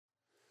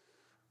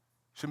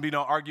Shouldn't be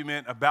no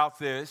argument about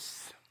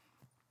this.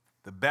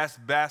 The best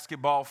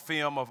basketball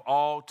film of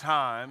all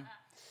time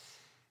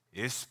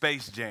is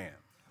Space Jam.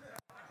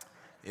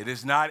 It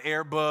is not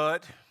Air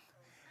Bud,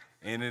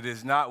 and it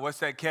is not, what's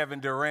that Kevin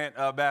Durant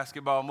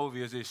basketball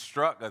movie? Is it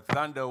Struck or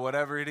Thunder,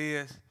 whatever it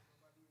is?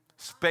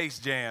 Space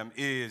Jam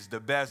is the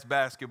best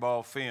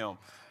basketball film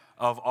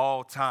of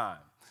all time.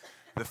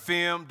 The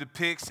film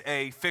depicts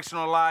a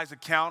fictionalized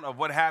account of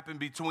what happened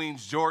between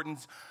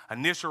Jordan's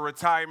initial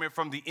retirement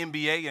from the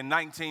NBA in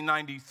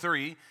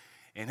 1993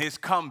 and his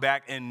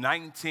comeback in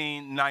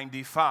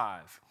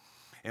 1995,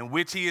 in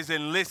which he is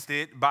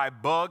enlisted by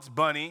Bugs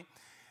Bunny,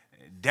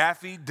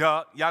 Daffy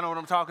Duck, y'all know what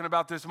I'm talking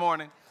about this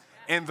morning,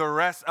 and the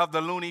rest of the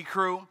Looney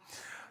crew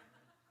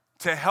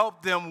to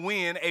help them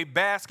win a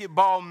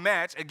basketball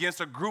match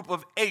against a group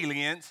of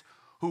aliens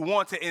who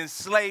want to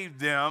enslave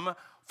them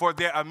for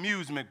their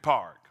amusement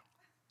park.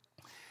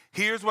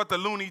 Here's what the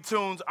Looney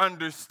Tunes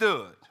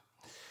understood.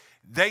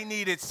 They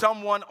needed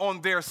someone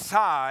on their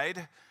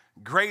side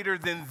greater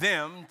than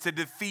them to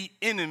defeat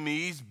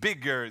enemies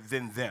bigger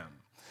than them.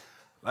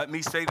 Let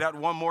me say that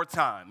one more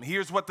time.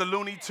 Here's what the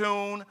Looney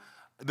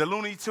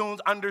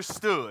Tunes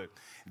understood.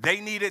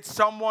 They needed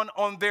someone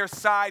on their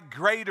side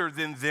greater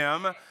than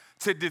them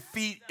to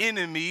defeat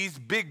enemies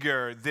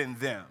bigger than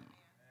them.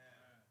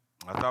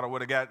 I thought I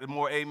would have got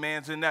more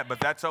amens in that, but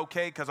that's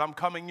okay because I'm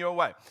coming your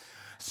way.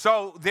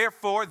 So,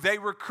 therefore, they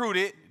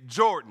recruited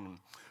Jordan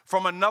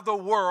from another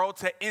world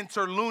to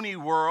enter Looney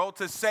World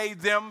to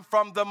save them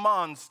from the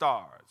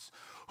Monstars.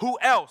 Who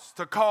else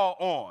to call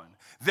on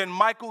than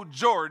Michael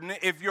Jordan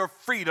if your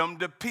freedom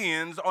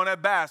depends on a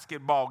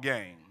basketball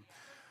game?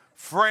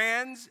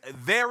 Friends,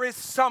 there is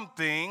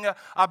something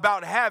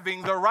about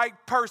having the right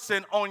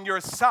person on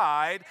your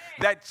side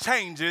that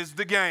changes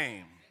the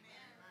game.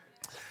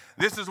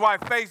 This is why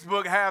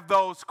Facebook have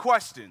those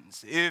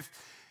questions.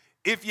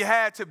 If you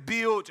had to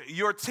build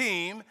your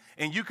team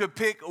and you could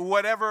pick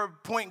whatever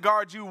point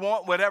guard you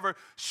want, whatever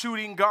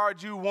shooting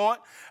guard you want,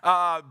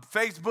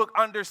 Facebook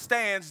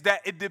understands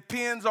that it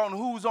depends on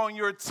who's on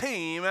your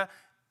team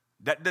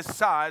that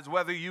decides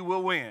whether you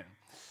will win.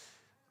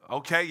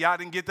 Okay, y'all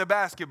didn't get the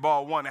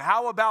basketball one.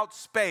 How about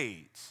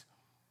spades?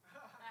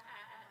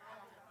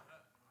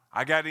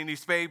 I got any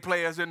spade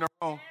players in the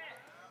room?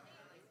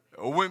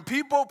 When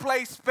people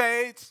play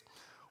spades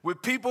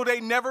with people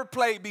they never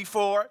played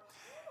before,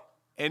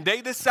 and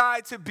they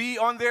decide to be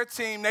on their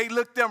team, they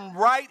look them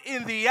right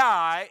in the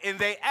eye and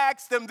they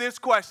ask them this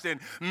question: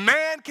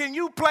 man, can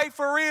you play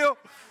for real?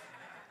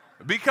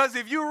 Because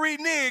if you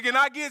renege and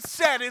I get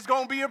set, it's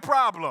going to be a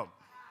problem.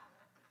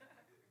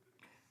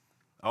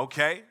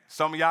 Okay,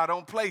 some of y'all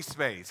don't play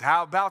spades.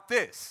 How about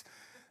this?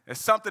 There's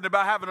something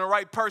about having the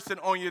right person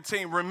on your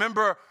team.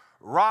 Remember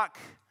rock,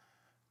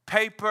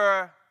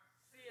 paper,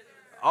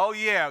 oh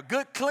yeah,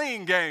 good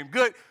clean game,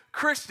 good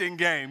Christian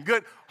game,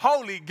 good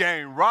holy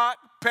game. Rock,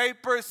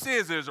 paper,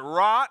 scissors.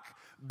 Rock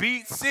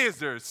beat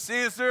scissors.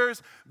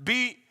 Scissors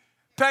beat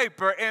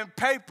paper, and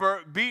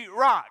paper beat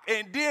rock.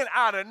 And then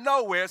out of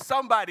nowhere,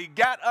 somebody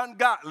got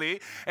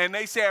ungodly, and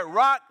they said,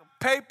 rock,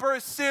 paper,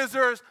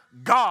 scissors,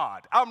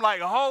 God. I'm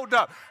like, hold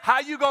up. How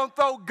you gonna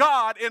throw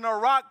God in a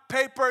rock,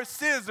 paper,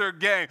 scissors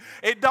game?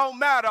 It don't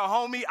matter,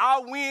 homie.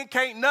 I'll win.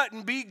 Can't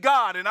nothing beat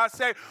God. And I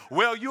say,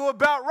 well, you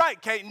about right.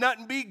 Can't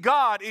nothing beat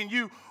God, and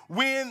you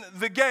win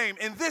the game.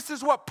 And this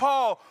is what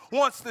Paul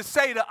wants to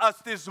say to us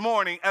this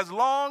morning. As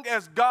long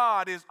as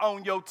God is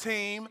on your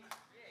team,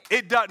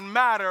 it doesn't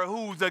matter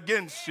who's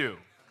against you.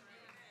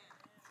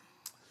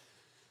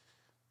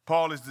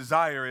 Paul is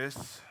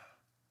desirous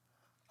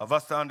of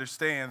us to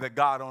understand that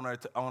God on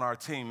our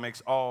team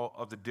makes all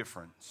of the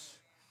difference.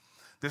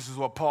 This is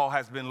what Paul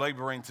has been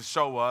laboring to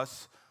show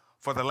us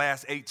for the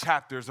last 8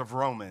 chapters of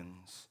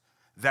Romans,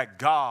 that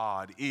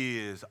God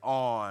is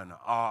on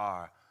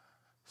our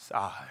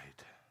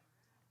side.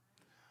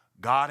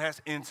 God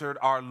has entered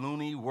our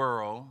loony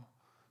world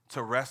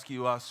to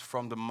rescue us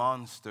from the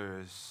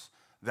monsters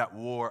that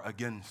war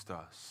against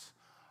us: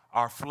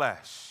 our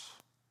flesh,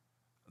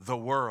 the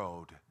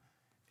world,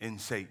 and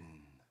Satan.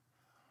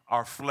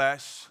 Our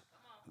flesh,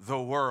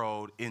 the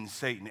world, and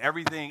Satan.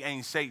 Everything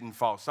ain't Satan's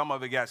fault. Some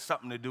of it got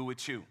something to do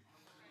with you.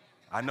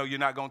 I know you're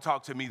not going to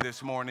talk to me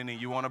this morning and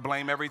you want to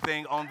blame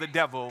everything on the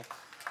devil,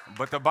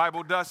 but the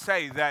Bible does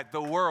say that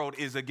the world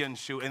is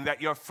against you, and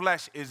that your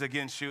flesh is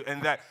against you,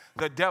 and that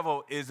the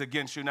devil is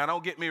against you. Now,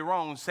 don't get me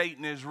wrong.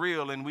 Satan is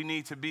real, and we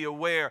need to be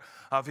aware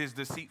of his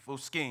deceitful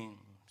schemes.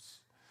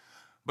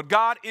 But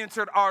God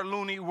entered our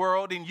loony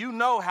world, and you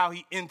know how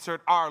he entered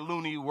our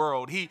loony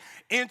world. He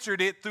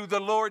entered it through the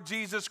Lord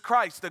Jesus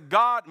Christ, the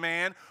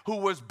God-man who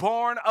was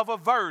born of a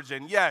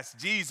virgin. Yes,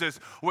 Jesus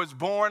was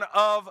born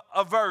of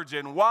a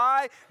virgin.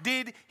 Why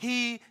did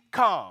he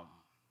come?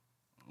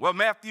 Well,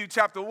 Matthew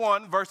chapter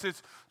 1,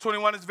 verses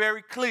 21 is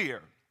very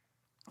clear.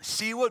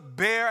 She would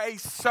bear a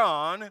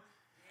son,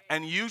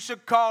 and you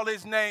should call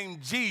his name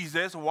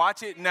Jesus.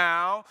 Watch it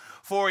now.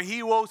 For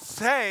he will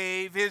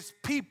save his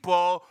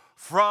people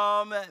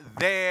from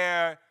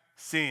their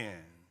sins.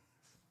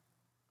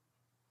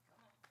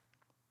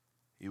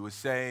 He will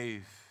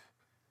save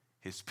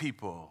his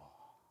people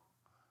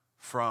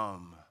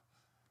from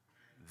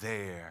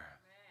their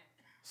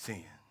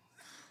sin.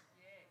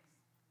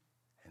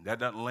 And that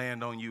doesn't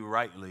land on you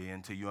rightly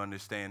until you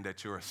understand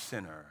that you're a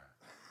sinner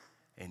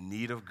in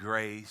need of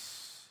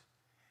grace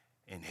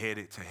and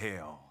headed to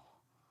hell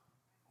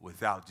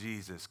without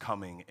Jesus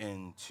coming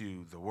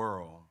into the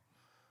world.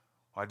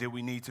 Why did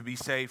we need to be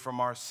saved from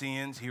our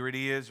sins? Here it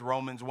is,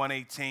 Romans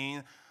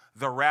 1:18.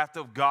 The wrath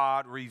of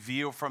God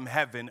revealed from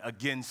heaven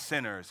against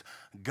sinners.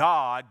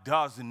 God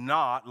does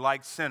not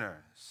like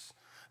sinners.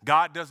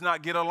 God does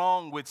not get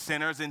along with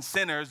sinners, and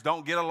sinners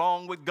don't get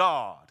along with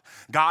God.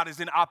 God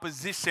is in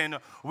opposition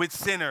with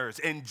sinners,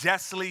 and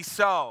justly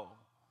so.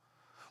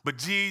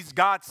 But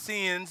God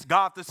sends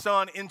God the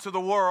Son into the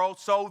world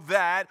so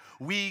that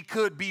we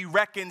could be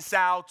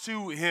reconciled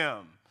to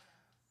him.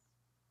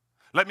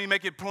 Let me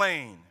make it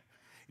plain.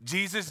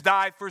 Jesus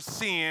died for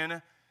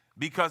sin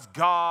because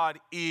God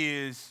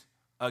is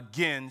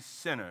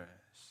against sinners.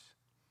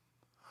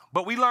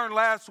 But we learned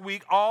last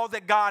week all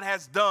that God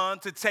has done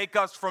to take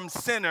us from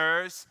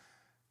sinners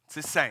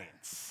to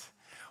saints.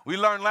 We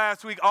learned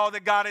last week all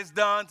that God has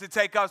done to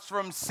take us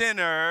from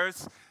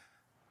sinners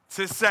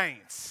to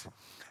saints.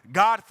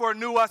 God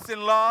foreknew us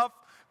in love,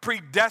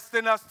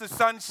 predestined us to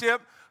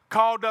sonship,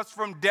 called us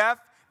from death,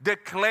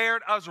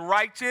 declared us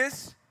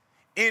righteous,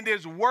 and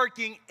is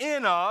working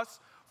in us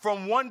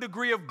from one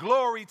degree of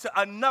glory to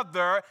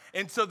another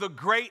until the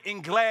great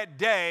and glad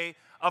day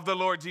of the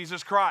Lord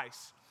Jesus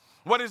Christ.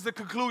 What is the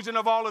conclusion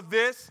of all of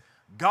this?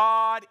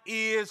 God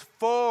is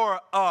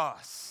for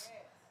us.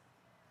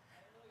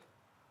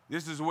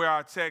 This is where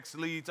our text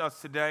leads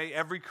us today.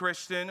 Every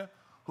Christian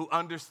who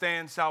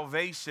understands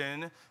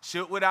salvation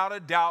should without a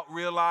doubt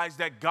realize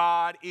that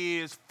God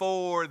is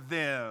for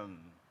them.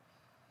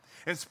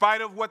 In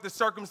spite of what the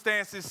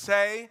circumstances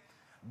say,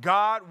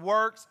 God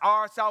works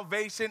our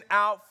salvation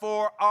out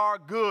for our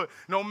good.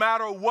 No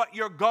matter what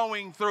you're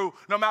going through,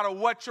 no matter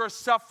what your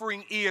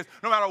suffering is,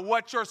 no matter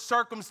what your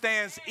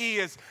circumstance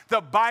is,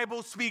 the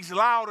Bible speaks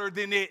louder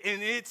than it,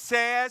 and it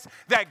says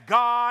that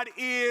God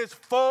is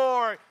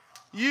for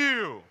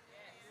you.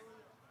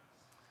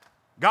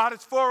 God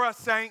is for us,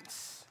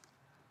 saints.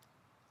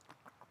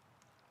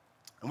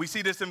 And we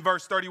see this in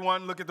verse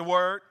 31. Look at the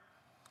word.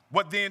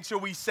 What then shall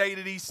we say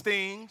to these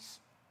things?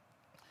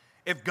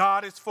 If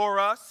God is for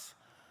us,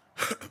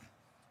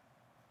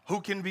 who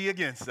can be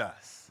against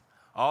us?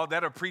 Oh,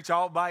 that'll preach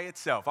all by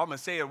itself. I'm going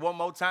to say it one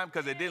more time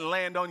because it didn't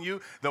land on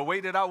you the way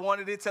that I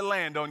wanted it to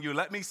land on you.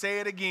 Let me say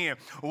it again.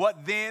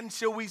 What then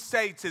shall we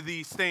say to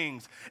these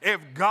things?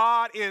 If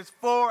God is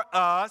for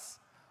us,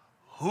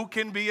 who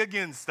can be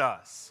against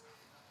us?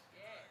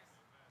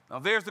 Now,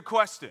 there's the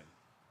question.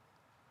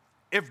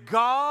 If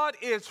God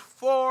is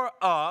for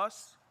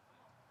us,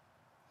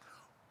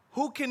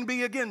 who can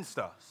be against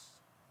us?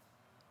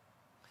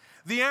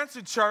 The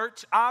answer,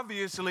 church,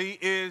 obviously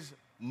is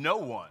no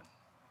one.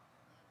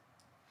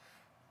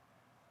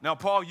 Now,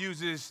 Paul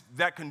uses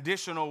that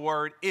conditional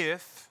word,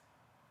 if,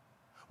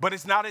 but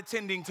it's not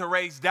intending to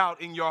raise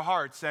doubt in your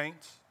heart,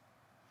 saints.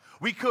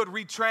 We could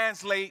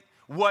retranslate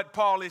what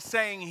Paul is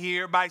saying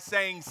here by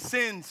saying,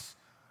 since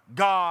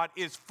God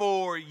is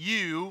for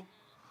you,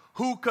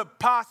 who could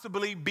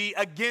possibly be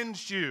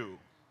against you?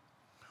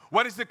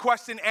 What is the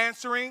question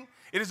answering?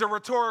 It is a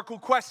rhetorical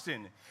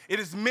question. It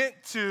is meant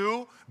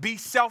to be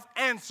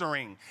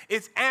self-answering.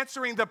 It's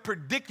answering the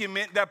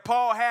predicament that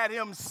Paul had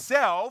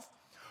himself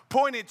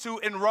pointed to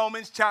in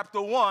Romans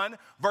chapter 1,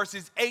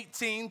 verses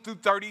 18 through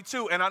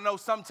 32. And I know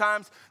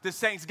sometimes the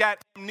saints got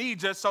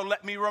amnesia, so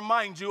let me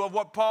remind you of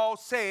what Paul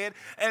said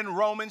in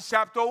Romans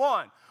chapter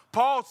 1.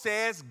 Paul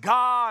says,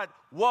 God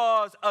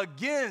was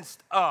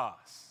against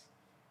us.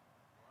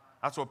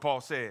 That's what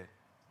Paul said.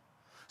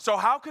 So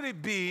how could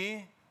it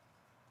be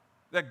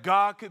that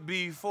God could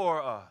be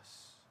for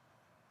us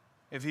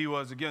if he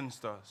was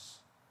against us?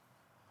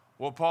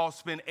 Well, Paul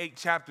spent 8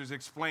 chapters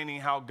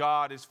explaining how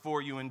God is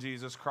for you in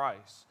Jesus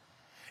Christ.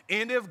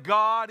 And if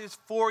God is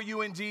for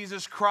you in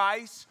Jesus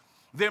Christ,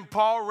 then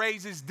Paul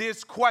raises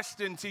this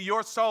question to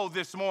your soul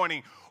this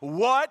morning.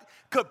 What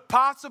could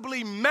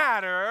possibly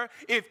matter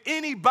if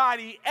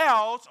anybody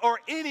else or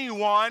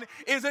anyone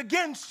is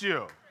against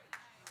you?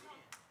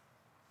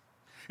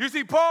 You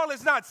see, Paul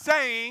is not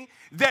saying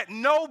that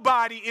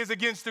nobody is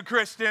against the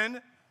Christian.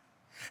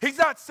 He's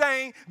not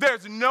saying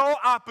there's no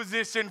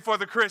opposition for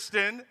the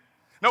Christian.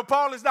 No,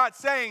 Paul is not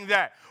saying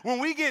that. When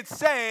we get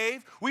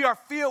saved, we are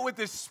filled with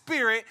the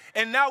Spirit,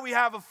 and now we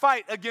have a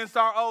fight against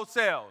our old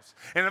selves.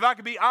 And if I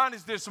could be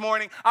honest this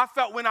morning, I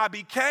felt when I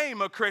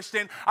became a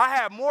Christian, I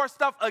had more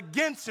stuff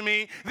against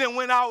me than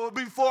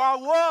before I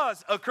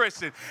was a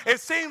Christian. It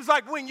seems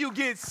like when you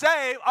get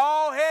saved,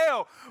 all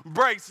hell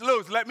breaks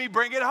loose. Let me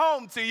bring it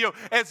home to you.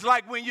 It's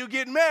like when you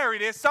get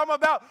married. It's something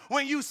about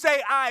when you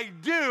say, I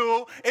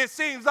do, it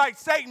seems like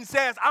Satan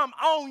says, I'm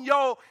on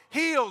your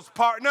heels,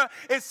 partner.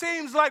 It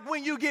seems like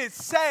when you get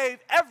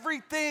saved,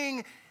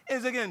 everything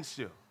is against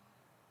you.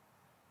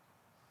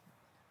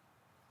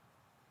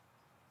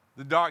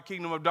 The dark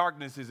kingdom of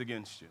darkness is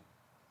against you.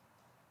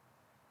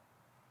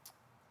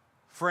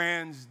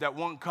 Friends that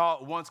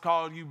once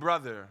called you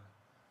brother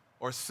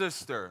or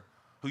sister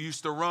who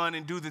used to run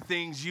and do the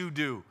things you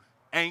do,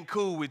 ain't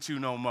cool with you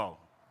no more.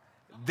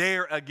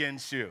 They're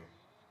against you.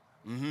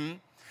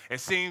 It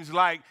seems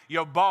like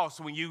your boss,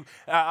 when you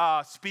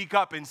speak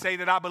up and say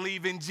that I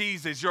believe in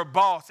Jesus, your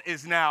boss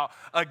is now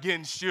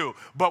against you.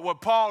 But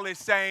what Paul is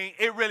saying,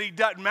 it really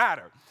doesn't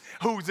matter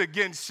who's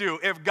against you.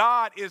 If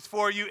God is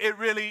for you, it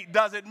really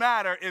doesn't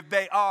matter if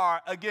they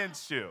are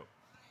against you.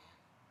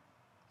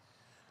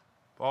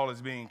 Paul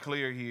is being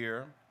clear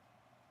here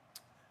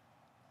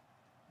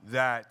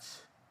that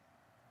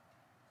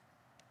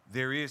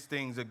there is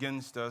things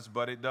against us,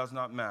 but it does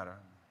not matter.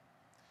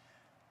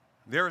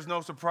 There is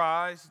no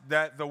surprise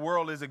that the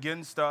world is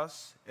against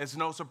us. It's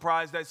no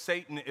surprise that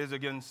Satan is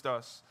against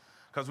us.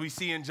 Because we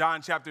see in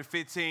John chapter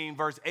 15,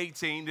 verse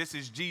 18, this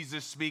is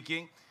Jesus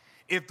speaking.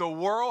 If the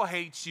world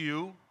hates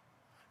you,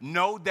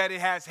 know that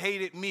it has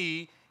hated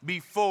me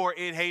before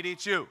it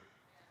hated you.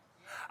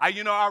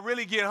 I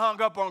really get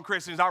hung up on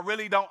Christians. I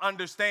really don't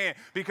understand,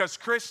 because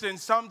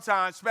Christians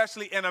sometimes,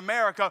 especially in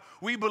America,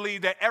 we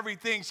believe that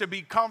everything should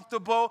be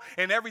comfortable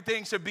and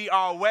everything should be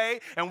our way,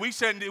 and we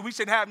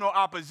should have no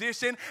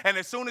opposition. And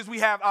as soon as we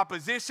have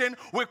opposition,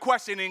 we're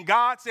questioning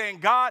God, saying,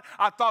 God,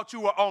 I thought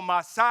you were on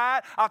my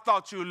side. I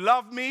thought you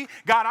loved me.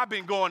 God, I've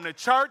been going to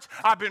church.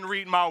 I've been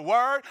reading my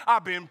word.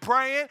 I've been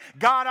praying.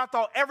 God, I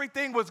thought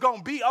everything was going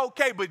to be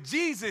okay. But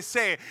Jesus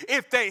said,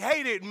 if they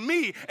hated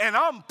me and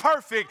I'm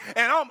perfect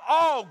and I'm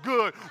all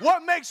good,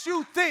 what makes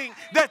you think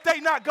that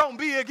they not going to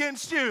be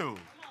against you?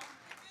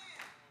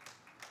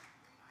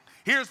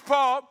 Here's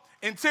Paul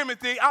and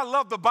Timothy. I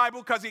love the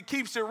Bible because it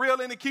keeps it real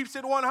and it keeps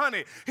it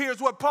 100. Here's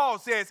what Paul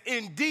says.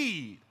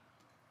 Indeed,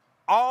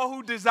 all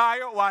who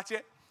desire, watch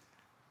it,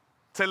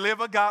 to live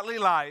a godly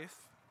life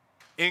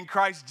in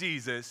Christ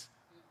Jesus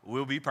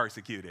will be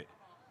persecuted.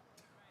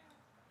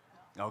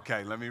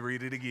 Okay, let me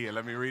read it again.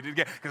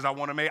 Because I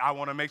want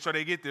to make sure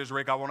they get this,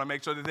 Rick. I want to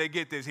make sure that they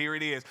get this. Here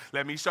it is.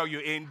 Let me show you.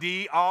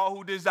 Indeed, all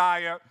who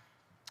desire,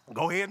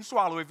 go ahead and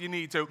swallow if you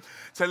need to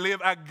live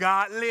a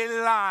godly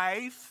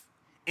life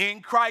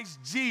in Christ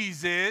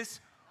Jesus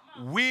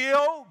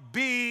will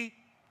be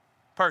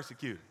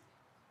persecuted.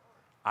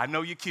 I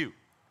know you're cute.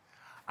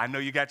 I know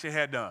you got your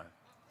hair done.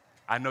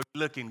 I know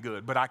you're looking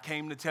good. But I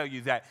came to tell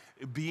you that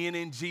being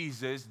in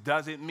Jesus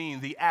doesn't mean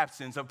the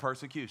absence of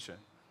persecution.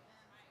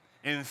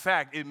 In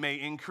fact, it may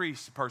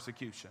increase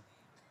persecution.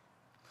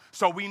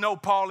 So we know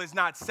Paul is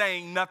not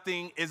saying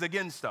nothing is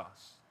against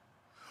us.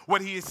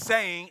 What he is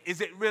saying is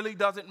it really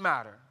doesn't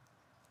matter.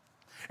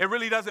 It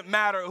really doesn't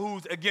matter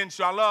who's against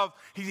you. I love,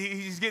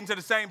 he's getting to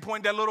the same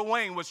point that Lil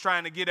Wayne was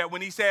trying to get at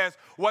when he says,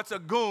 what's a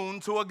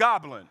goon to a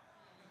goblin?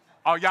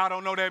 Oh, y'all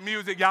don't know that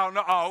music? Y'all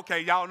know? Oh,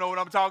 okay, y'all know what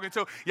I'm talking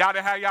to? Y'all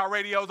that had y'all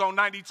radios on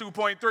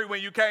 92.3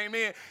 when you came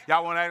in?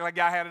 Y'all want to act like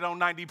y'all had it on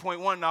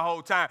 90.1 the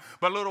whole time.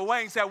 But Lil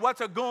Wayne said,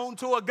 what's a goon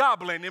to a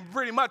goblin? And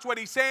pretty much what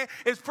he's saying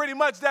is pretty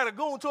much that a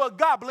goon to a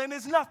goblin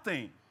is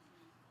nothing.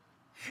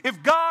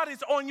 If God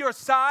is on your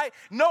side,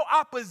 no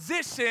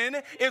opposition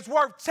is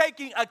worth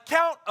taking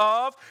account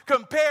of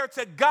compared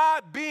to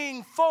God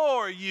being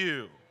for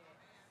you.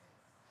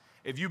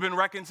 If you've been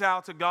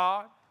reconciled to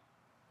God,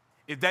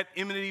 if that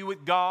enmity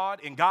with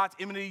God and God's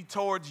enmity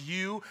towards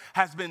you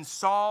has been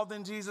solved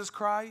in Jesus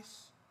Christ,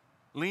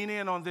 lean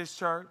in on this,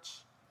 church.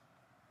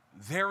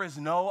 There is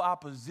no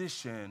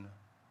opposition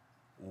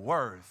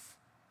worth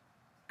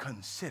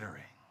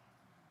considering.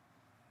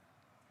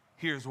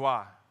 Here's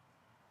why.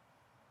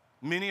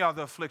 Many are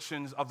the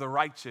afflictions of the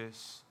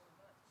righteous,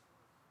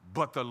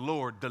 but the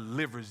Lord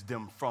delivers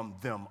them from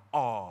them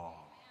all.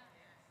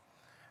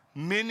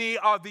 Many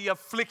are the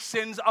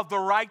afflictions of the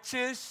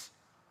righteous,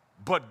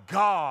 but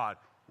God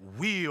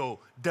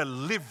will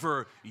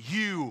deliver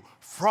you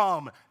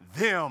from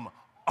them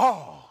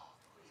all.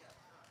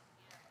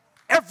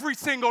 Every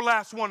single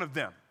last one of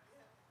them.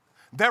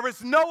 There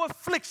is no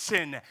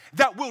affliction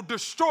that will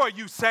destroy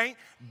you, saint.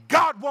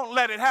 God won't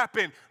let it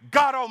happen.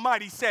 God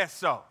Almighty says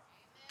so.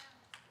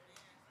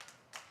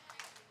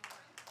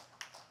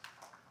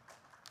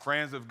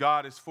 Friends, if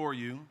God is for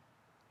you,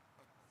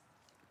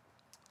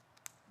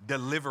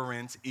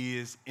 deliverance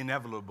is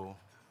inevitable.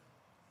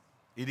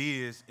 It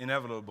is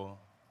inevitable.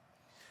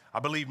 I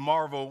believe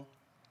Marvel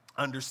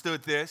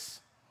understood this,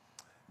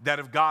 that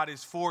if God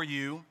is for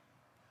you,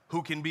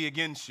 who can be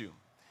against you?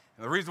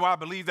 And the reason why I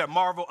believe that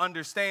Marvel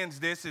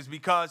understands this is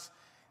because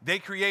they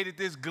created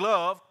this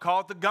glove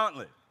called the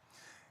gauntlet.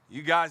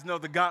 You guys know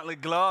the gauntlet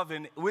glove,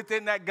 and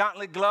within that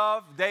gauntlet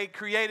glove, they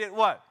created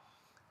what?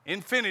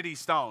 Infinity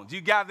stones.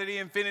 You gather the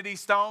infinity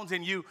stones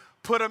and you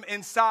put them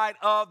inside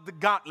of the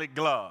gauntlet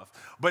glove.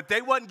 But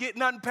they wasn't getting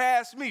nothing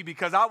past me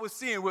because I was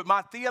seeing with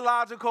my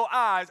theological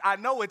eyes, I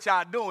know what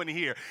y'all doing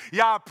here.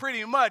 Y'all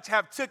pretty much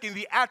have taken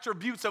the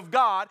attributes of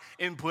God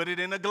and put it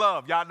in a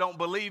glove. Y'all don't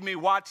believe me?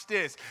 Watch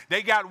this.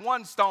 They got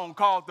one stone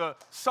called the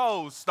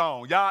soul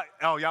stone. Y'all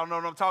know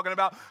what I'm talking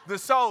about? The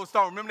soul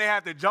stone. Remember, they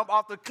had to jump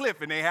off the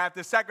cliff and they had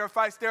to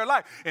sacrifice their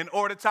life in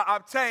order to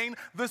obtain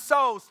the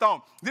soul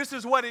stone. This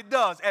is what it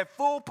does. At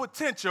full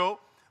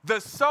potential, the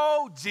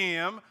soul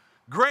gem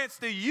grants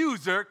the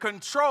user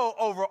control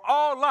over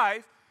all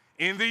life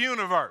in the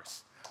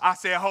universe. I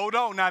said, hold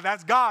on, now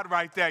that's God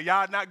right there.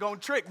 Y'all not going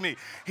to trick me.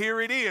 Here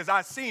it is.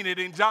 I seen it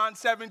in John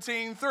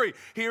 17:3.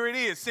 Here it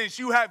is. Since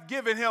you have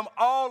given him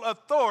all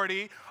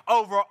authority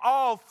over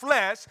all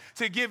flesh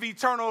to give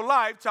eternal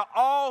life to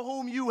all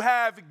whom you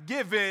have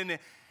given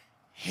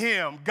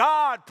him.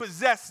 God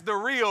possessed the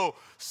real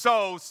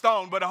soul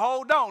stone. But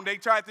hold on, they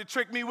tried to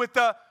trick me with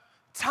the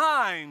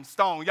time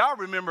stone. Y'all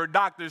remember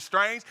Dr.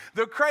 Strange,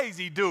 the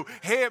crazy dude,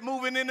 head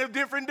moving in the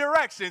different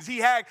directions. He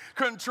had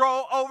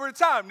control over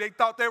time. They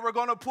thought they were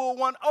going to pull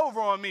one over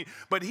on me.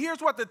 But here's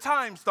what the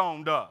time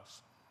stone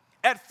does.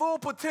 At full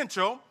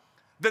potential,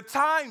 the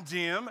time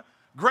gem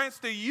grants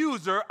the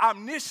user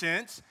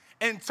omniscience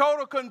and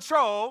total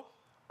control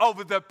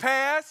over the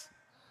past,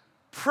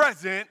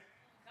 present,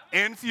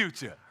 and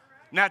future.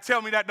 Now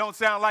tell me that don't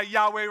sound like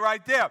Yahweh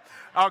right there.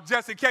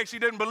 Just in case you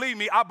didn't believe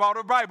me, I brought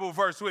a Bible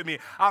verse with me.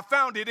 I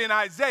found it in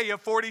Isaiah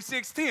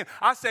 46:10.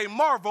 I say,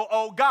 marvel,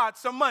 oh God,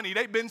 some money.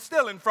 They've been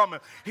stealing from him.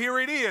 Here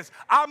it is.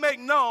 I make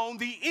known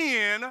the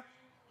end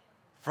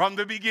from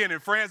the beginning.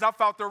 Friends, I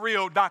found the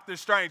real Dr.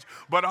 Strange.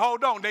 But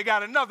hold on, they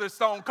got another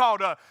stone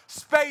called a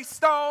space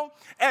stone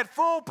at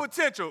full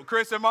potential.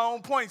 Chris, in my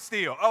own point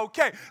still.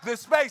 Okay, the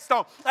space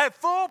stone. At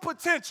full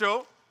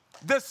potential,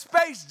 the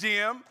space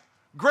gem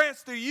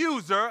grants the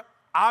user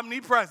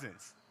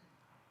omnipresence.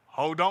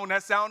 Hold on,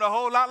 that sounds a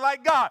whole lot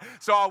like God.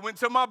 So I went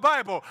to my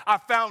Bible. I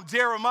found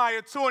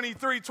Jeremiah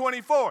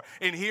 23:24,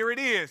 and here it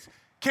is.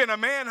 Can a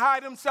man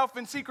hide himself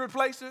in secret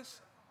places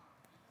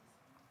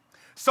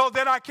so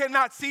that I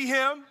cannot see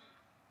him?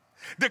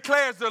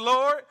 Declares the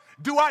Lord.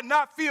 Do I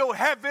not feel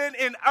heaven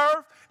and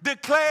earth?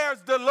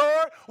 Declares the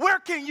Lord. Where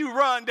can you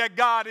run that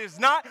God is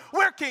not?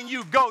 Where can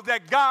you go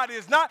that God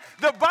is not?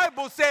 The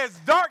Bible says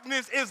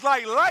darkness is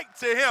like light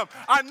to him.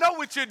 I know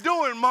what you're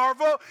doing,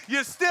 Marvel.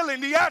 You're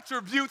stealing the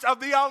attributes of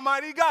the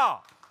Almighty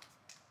God.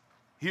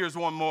 Here's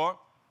one more.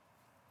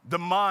 The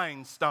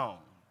Mind Stone.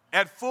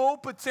 At full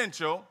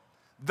potential,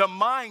 the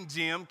mind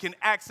gem can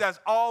access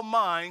all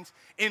minds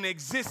in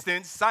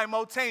existence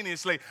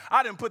simultaneously.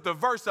 I didn't put the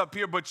verse up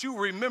here, but you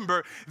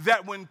remember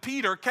that when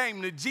Peter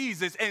came to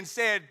Jesus and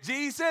said,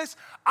 Jesus,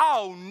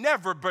 I'll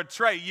never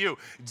betray you.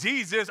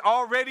 Jesus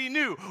already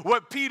knew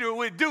what Peter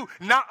would do,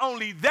 not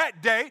only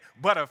that day,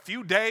 but a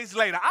few days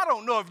later. I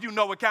don't know if you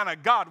know what kind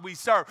of God we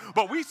serve,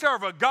 but we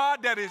serve a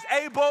God that is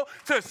able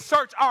to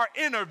search our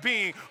inner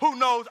being, who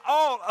knows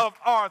all of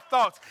our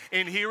thoughts.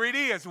 And here it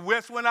is.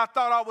 West, when I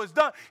thought I was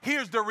done,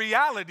 here's the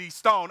reality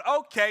stone.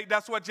 Okay,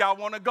 that's what y'all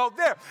want to go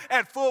there.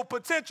 At full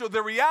potential,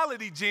 the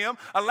reality gem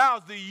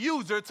allows the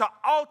user to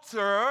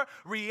alter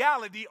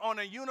reality on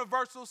a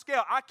universal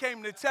scale. I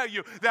came to tell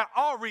you that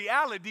all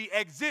reality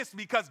exists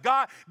because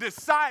God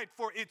decided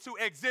for it to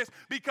exist,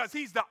 because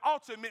he's the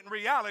ultimate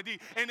reality.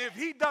 And if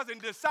he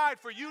doesn't decide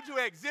for you to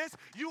exist,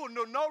 you will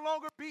no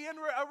longer be in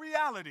a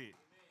reality.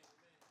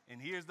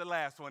 And here's the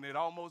last one. It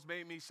almost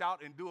made me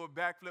shout and do a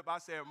backflip. I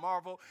said,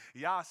 Marvel,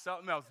 y'all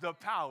something else. The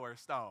Power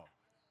Stone.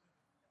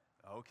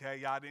 Okay,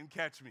 y'all didn't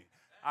catch me.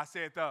 I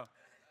said the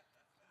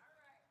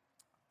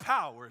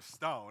Power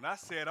Stone. I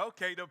said,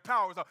 okay, the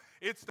Power Stone.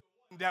 It's the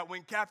one that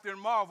when Captain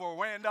Marvel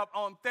ran up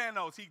on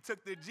Thanos, he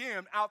took the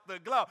gem out the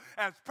glove.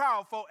 As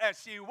powerful as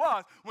she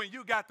was, when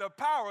you got the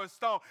Power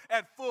Stone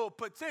at full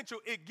potential,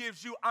 it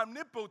gives you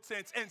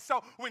omnipotence. And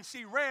so when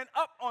she ran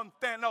up on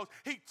Thanos,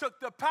 he took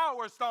the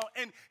Power Stone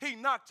and he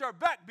knocked her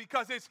back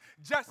because it's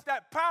just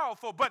that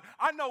powerful. But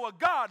I know a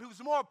God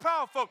who's more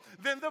powerful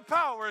than the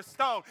Power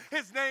Stone.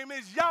 His name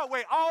is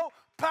Yahweh. All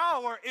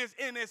power is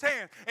in his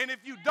hands. And if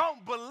you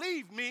don't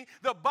believe me,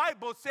 the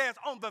Bible says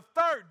on the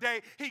third day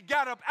he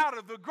got up out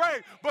of the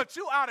grave. But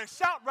you ought to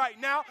shout right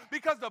now,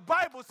 because the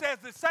Bible says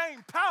the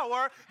same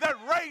power that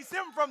raised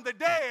him from the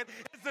dead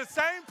is the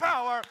same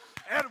power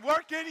at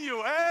work in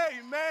you.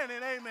 Amen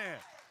and amen.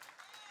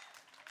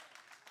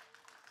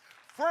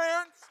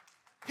 Friends,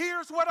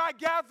 here's what I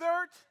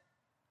gathered.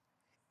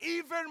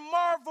 Even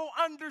Marvel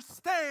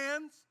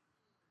understands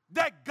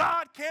that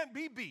God can't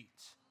be beat.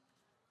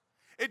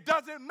 It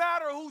doesn't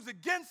matter who's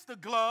against the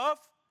glove.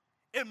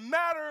 It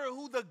matters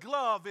who the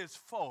glove is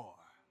for.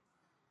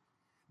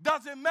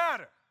 Doesn't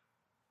matter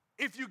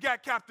if you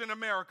got Captain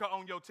America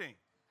on your team.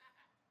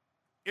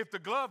 If the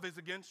glove is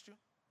against you.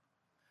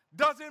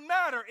 Doesn't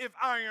matter if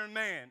Iron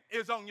Man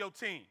is on your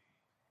team.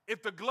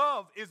 If the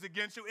glove is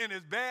against you, and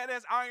as bad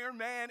as Iron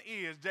Man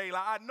is,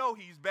 Jayla, I know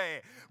he's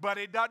bad, but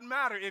it doesn't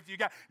matter if you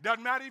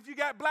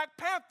got Black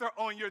Panther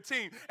on your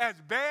team, as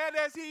bad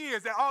as he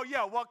is, and oh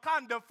yeah,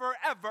 Wakanda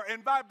forever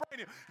and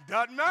vibranium.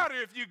 Doesn't matter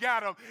if you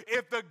got him,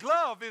 if the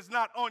glove is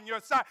not on your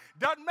side.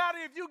 Doesn't matter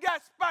if you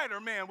got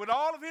Spider-Man with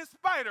all of his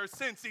spider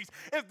senses.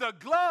 If the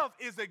glove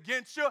is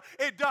against you,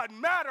 it doesn't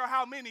matter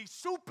how many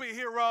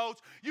superheroes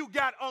you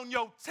got on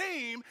your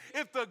team.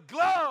 If the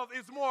glove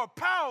is more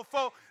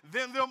powerful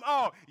than them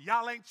all.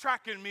 Y'all ain't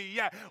tracking me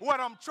yet. What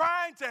I'm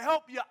trying to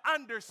help you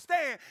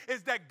understand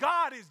is that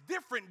God is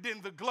different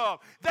than the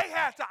glove. They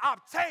had to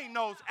obtain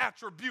those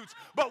attributes.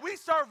 But we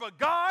serve a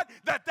God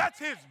that's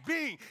his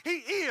being. He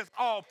is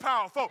all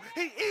powerful.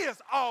 He is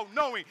all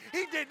knowing.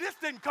 This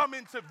didn't come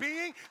into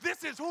being.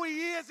 This is who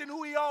he is and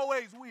who he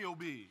always will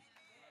be.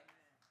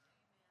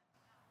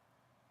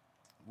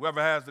 Whoever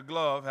has the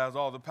glove has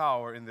all the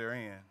power in their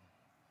hand,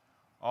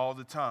 all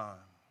the time,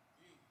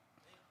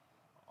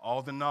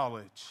 all the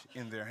knowledge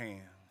in their hands.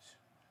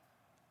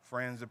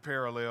 Friends, the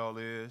parallel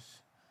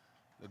is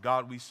the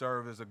God we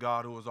serve is a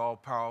God who is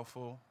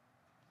all-powerful.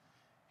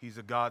 He's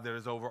a God that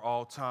is over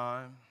all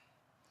time.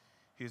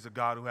 He's a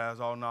God who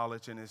has all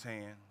knowledge in his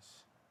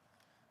hands.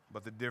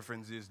 But the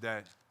difference is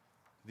that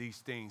these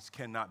things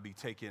cannot be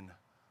taken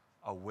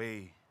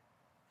away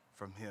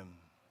from him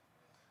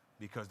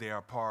because they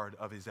are part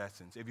of his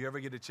essence. If you ever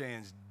get a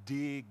chance,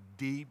 dig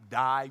deep,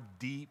 dive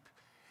deep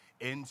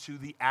into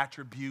the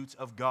attributes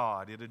of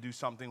God. It'll do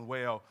something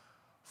well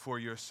for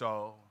your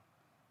soul.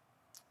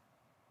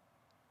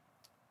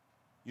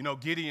 You know,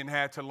 Gideon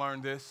had to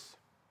learn this.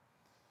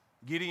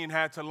 Gideon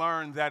had to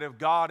learn that if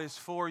God is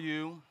for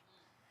you,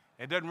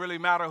 it doesn't really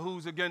matter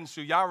who's against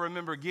you. Y'all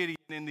remember Gideon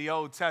in the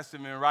Old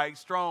Testament, right?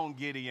 Strong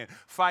Gideon,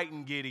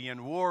 fighting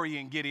Gideon,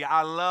 warring Gideon.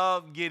 I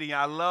love Gideon.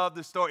 I love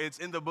the story. It's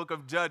in the book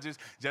of Judges.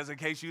 Just in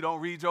case you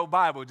don't read your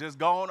Bible, just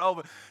go on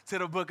over to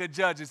the book of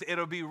Judges.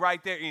 It'll be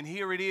right there. And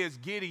here it is.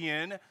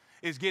 Gideon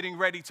is getting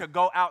ready to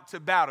go out to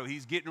battle.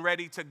 He's getting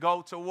ready to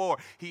go to war.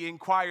 He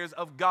inquires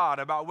of God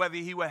about whether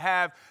he would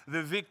have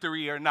the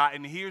victory or not.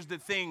 And here's the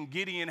thing.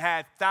 Gideon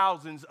had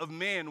thousands of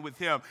men with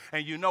him.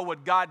 And you know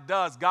what God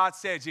does? God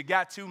says, you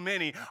got too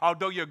many.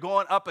 Although you're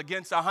going up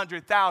against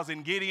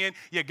 100,000, Gideon,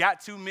 you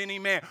got too many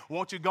men.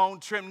 Won't you go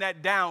and trim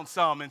that down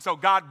some? And so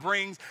God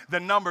brings the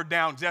number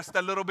down just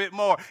a little bit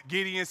more.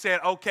 Gideon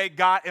said, okay,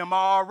 God, am I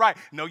all right?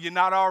 No, you're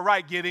not all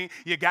right, Gideon.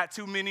 You got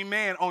too many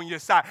men on your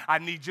side. I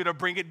need you to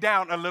bring it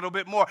down a little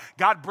bit more.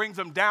 God brings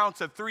them down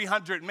to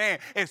 300 men.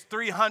 It's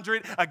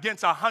 300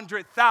 against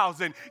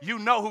 100,000. You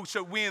know who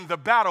should win the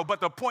battle.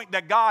 But the point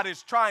that God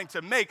is trying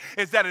to make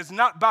is that it's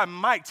not by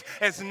might,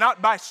 it's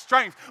not by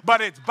strength, but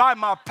it's by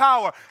my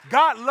power.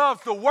 God loves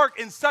to work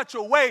in such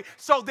a way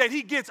so that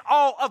he gets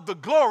all of the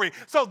glory,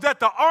 so that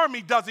the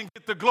army doesn't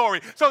get the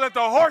glory, so that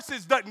the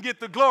horses doesn't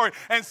get the glory.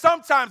 And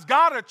sometimes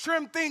God will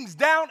trim things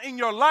down in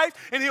your life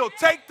and he'll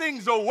take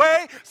things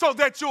away so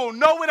that you'll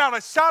know without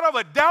a shadow of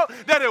a doubt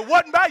that it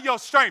wasn't by your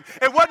strength.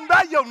 It wasn't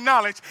by your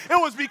knowledge.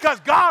 It was because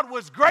God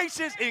was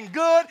gracious and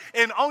good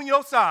and on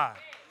your side.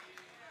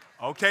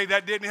 Okay,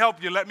 that didn't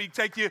help you. Let me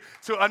take you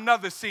to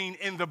another scene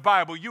in the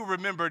Bible. You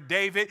remember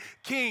David,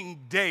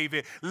 King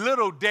David,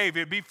 little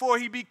David. Before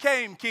he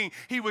became king,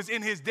 he was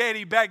in his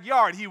daddy's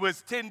backyard. He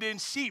was tending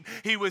sheep.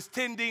 He was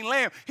tending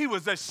lamb. He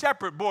was a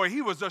shepherd boy.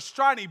 He was a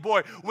strawny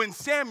boy. When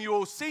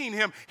Samuel seen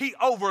him, he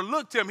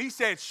overlooked him. He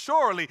said,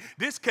 surely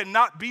this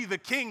cannot be the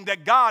king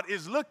that God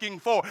is looking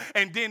for.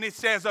 And then it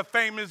says a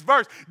famous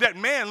verse that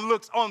man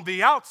looks on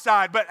the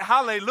outside, but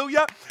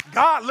hallelujah,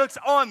 God looks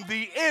on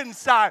the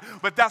inside.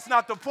 But that's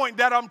not the point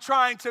that I'm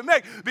trying to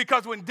make,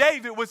 because when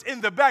David was in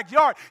the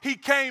backyard, he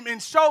came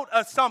and showed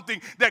us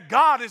something, that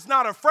God is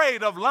not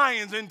afraid of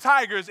lions and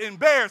tigers and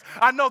bears.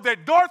 I know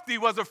that Dorothy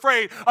was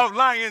afraid of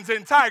lions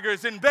and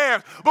tigers and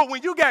bears, but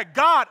when you got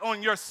God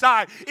on your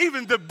side,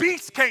 even the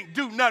beasts can't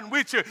do nothing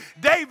with you.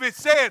 David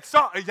said,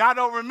 y'all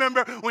don't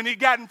remember when he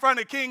got in front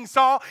of King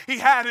Saul? He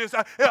got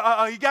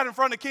in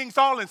front of King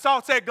Saul, and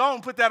Saul said, go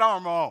and put that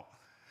armor on.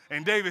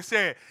 And David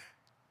said,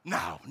 no,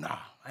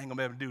 I ain't gonna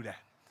be able to do that.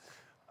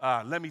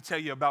 Let me tell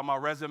you about my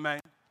resume.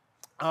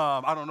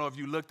 I don't know if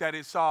you looked at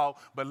it, Saul,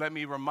 but let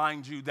me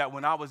remind you that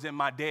when I was in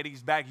my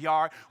daddy's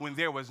backyard, when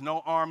there was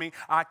no army,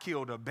 I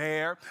killed a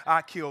bear,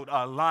 I killed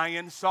a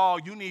lion. Saul,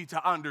 you need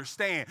to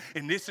understand,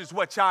 and this is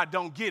what y'all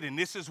don't get, and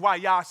this is why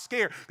y'all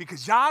scared,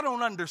 because y'all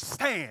don't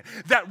understand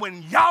that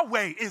when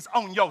Yahweh is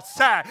on your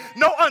side,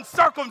 no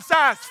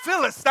uncircumcised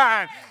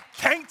Philistine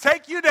can't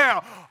take you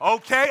down.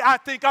 Okay, I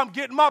think I'm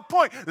getting my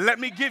point. Let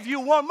me give you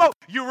one more.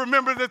 You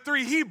remember the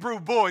 3 Hebrew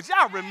boys.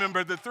 Y'all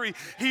remember the 3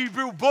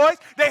 Hebrew boys?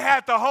 They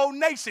had the whole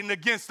nation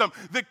against them.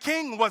 The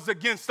king was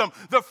against them.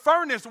 The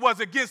furnace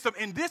was against them.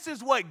 And this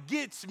is what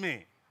gets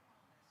me.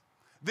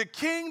 The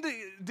king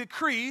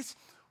decrees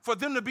for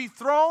them to be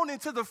thrown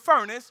into the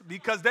furnace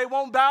because they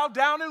won't bow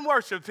down and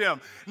worship him.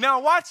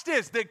 Now watch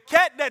this. The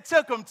cat that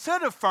took him to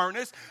the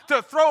furnace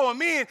to throw him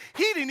in,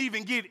 he didn't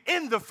even get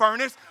in the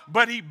furnace,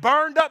 but he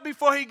burned up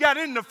before he got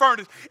in the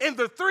furnace. And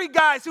the 3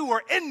 guys who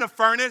were in the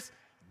furnace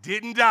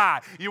didn't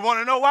die. You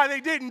want to know why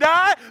they didn't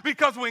die?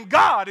 Because when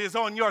God is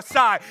on your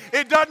side,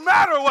 it doesn't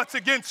matter what's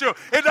against you.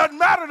 It doesn't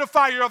matter the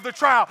fire of the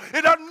trial.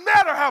 It doesn't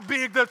matter how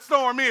big the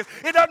storm is.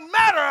 It doesn't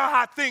matter how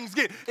hot things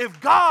get. If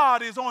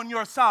God is on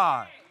your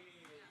side,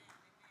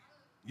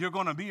 you're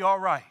going to be all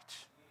right.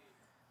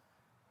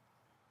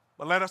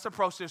 But let us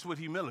approach this with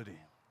humility.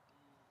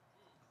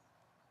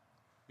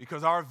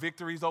 Because our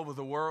victories over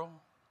the world,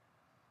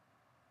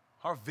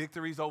 our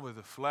victories over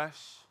the flesh,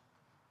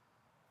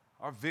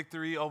 our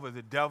victory over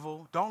the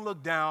devil, don't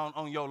look down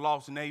on your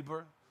lost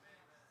neighbor.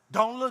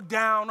 Don't look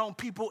down on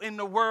people in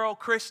the world,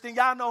 Christian.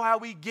 Y'all know how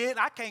we get.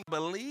 I can't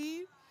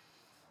believe.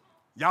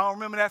 Y'all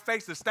remember that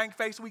face, the stank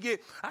face we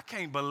get? I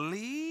can't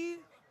believe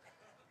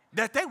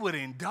that they would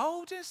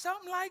indulge in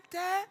something like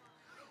that.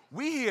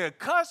 We hear a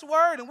cuss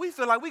word and we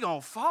feel like we're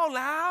going to fall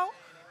out,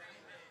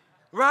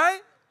 right?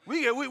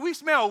 We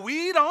smell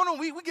weed on them.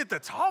 We get to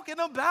talking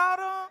about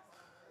them.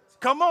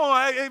 Come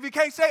on, if you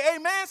can't say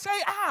amen, say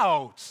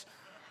ouch.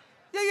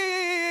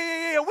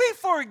 Yeah. We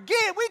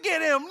forget, we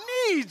get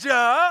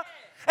amnesia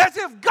as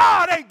if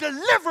God ain't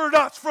delivered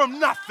us from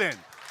nothing.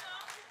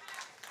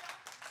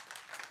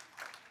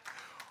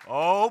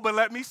 Oh, but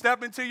let me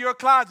step into your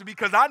closet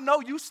because I know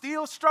you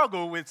still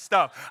struggle with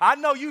stuff. I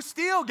know you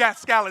still got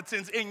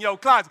skeletons in your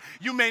closet.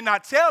 You may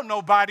not tell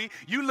nobody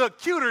you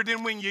look cuter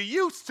than when you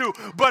used to,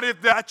 but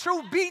if the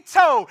truth be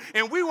told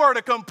and we were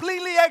to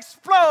completely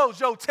explode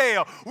your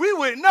tail, we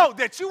would know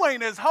that you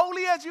ain't as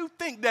holy as you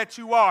think that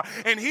you are.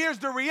 And here's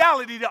the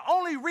reality. The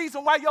only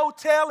reason why your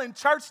tail in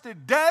church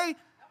today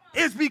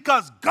is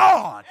because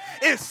God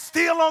is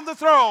still on the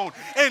throne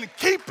and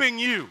keeping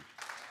you.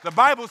 The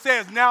Bible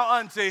says, now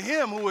unto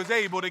him who is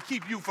able to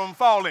keep you from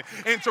falling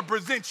and to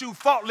present you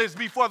faultless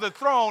before the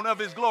throne of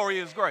his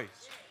glorious grace.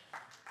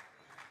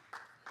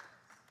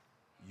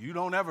 You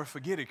don't ever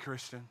forget it,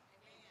 Christian.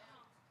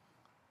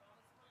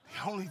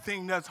 The only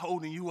thing that's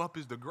holding you up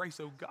is the grace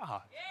of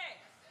God.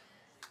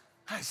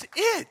 That's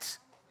it.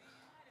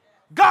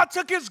 God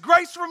took his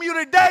grace from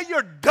you today.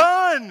 You're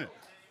done.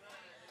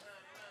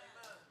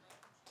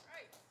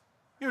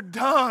 You're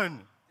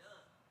done.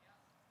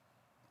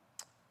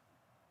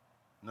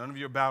 None of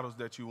your battles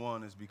that you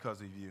won is because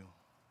of you.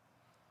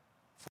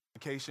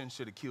 Fornication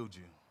should have killed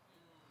you.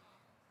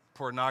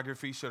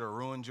 Pornography should have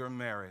ruined your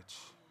marriage.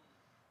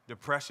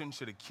 Depression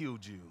should have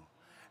killed you.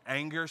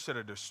 Anger should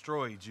have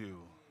destroyed you.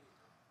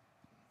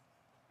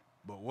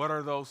 But what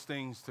are those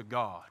things to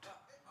God?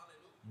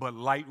 But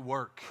light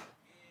work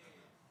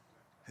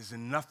is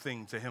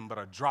nothing to him but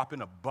a drop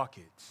in a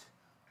bucket.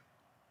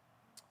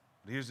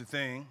 But here's the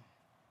thing.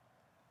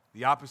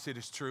 The opposite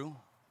is true.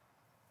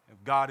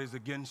 If God is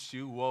against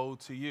you, woe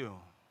to you.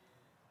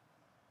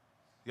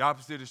 The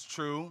opposite is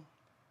true.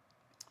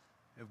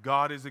 If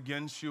God is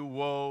against you,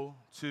 woe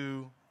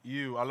to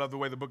you. I love the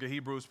way the book of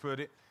Hebrews put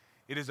it.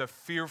 It is a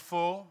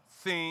fearful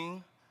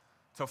thing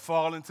to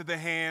fall into the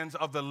hands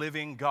of the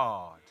living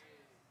God.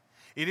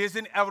 It is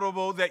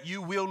inevitable that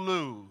you will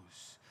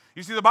lose.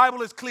 You see, the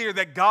Bible is clear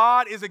that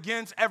God is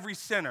against every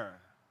sinner,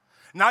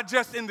 not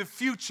just in the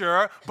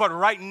future, but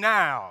right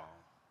now.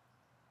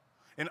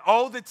 And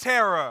oh, the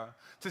terror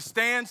to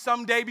stand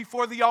someday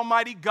before the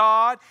Almighty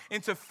God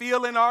and to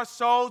feel in our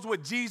souls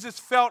what Jesus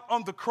felt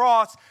on the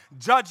cross,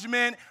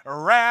 judgment,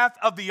 wrath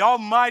of the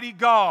Almighty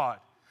God.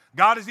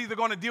 God is either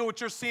going to deal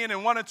with your sin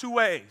in one of two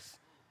ways.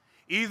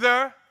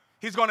 Either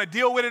he's going to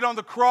deal with it on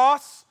the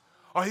cross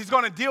or he's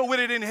going to deal with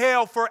it in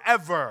hell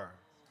forever.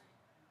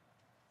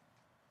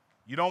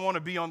 You don't want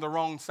to be on the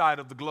wrong side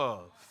of the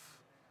glove.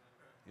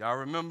 Y'all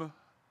remember?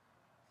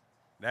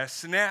 That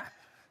snap?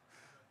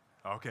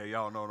 Okay,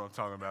 y'all know what I'm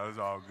talking about. It's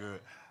all good.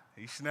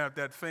 He snapped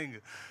that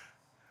finger.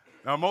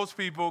 Now, most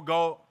people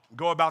go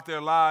about their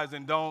lives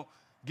and don't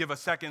give a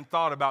second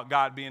thought about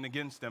God being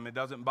against them. It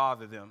doesn't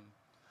bother them.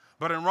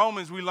 But in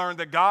Romans, we learn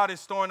that God is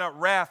storing up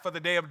wrath for the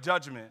day of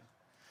judgment.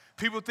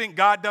 People think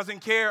God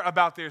doesn't care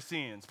about their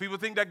sins. People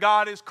think that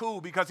God is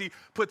cool because he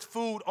puts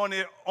food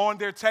on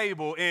their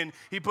table and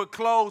he put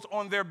clothes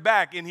on their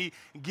back and he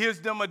gives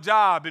them a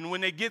job. And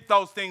when they get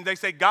those things, they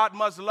say, God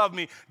must love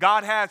me.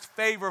 God has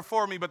favor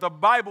for me. But the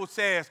Bible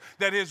says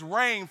that his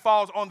rain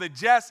falls on the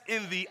just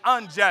and the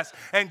unjust.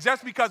 And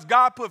just because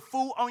God put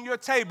food on your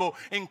table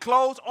and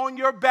clothes on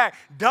your back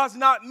does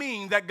not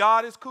mean that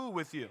God is cool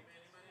with you.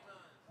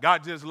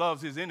 God just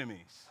loves his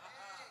enemies.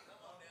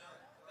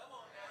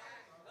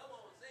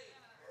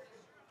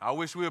 I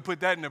wish we would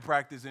put that into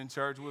practice in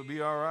church. We'll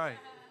be all right.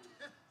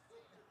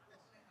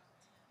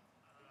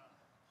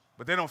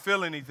 But they don't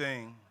feel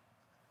anything.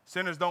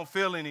 Sinners don't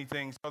feel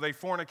anything, so they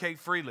fornicate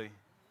freely.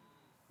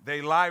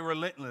 They lie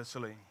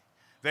relentlessly.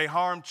 They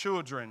harm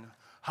children.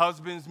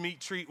 Husbands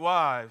mistreat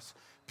wives.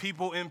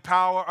 People in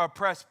power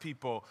oppress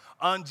people.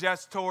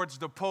 Unjust towards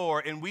the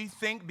poor. And we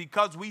think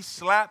because we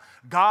slap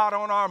God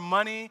on our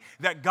money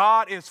that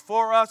God is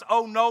for us.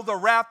 Oh no, the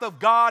wrath of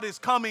God is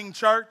coming,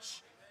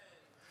 church.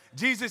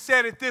 Jesus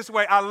said it this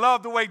way. I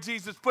love the way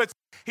Jesus puts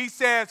it. He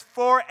says,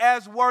 for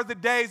as were the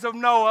days of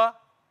Noah,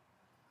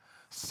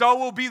 so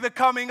will be the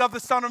coming of the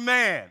Son of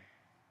Man.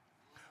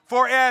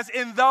 For as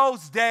in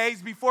those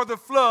days before the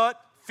flood,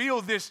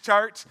 feel this,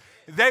 church,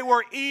 they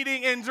were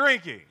eating and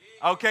drinking.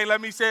 Okay,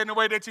 let me say it in a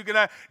way that you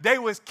can. They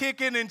was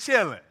kicking and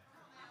chilling.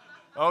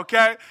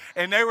 Okay?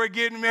 And they were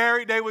getting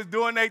married. They was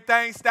doing their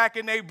thing,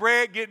 stacking their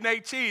bread, getting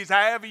their cheese.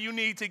 However you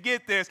need to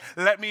get this,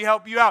 let me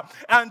help you out.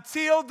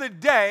 Until the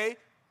day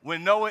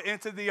when Noah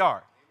entered the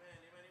ark.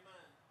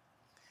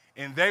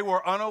 And they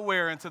were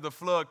unaware until the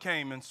flood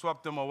came and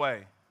swept them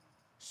away.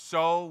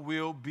 So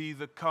will be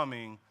the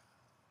coming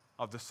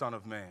of the Son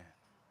of Man.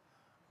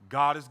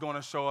 God is going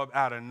to show up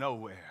out of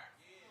nowhere.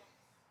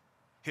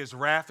 His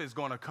wrath is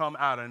going to come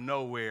out of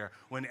nowhere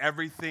when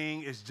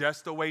everything is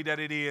just the way that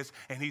it is,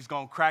 and he's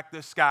going to crack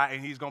the sky,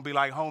 and he's going to be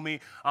like,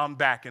 homie, I'm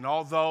back. And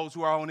all those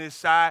who are on his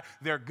side,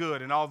 they're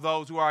good. And all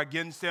those who are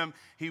against him,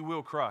 he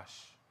will crush.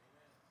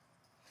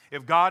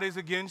 If God is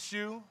against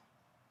you,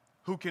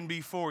 who can be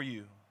for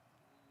you?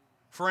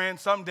 Friend,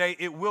 someday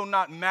it will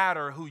not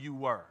matter who you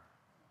were,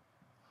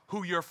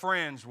 who your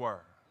friends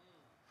were,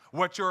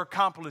 what your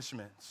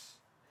accomplishments,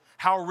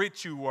 how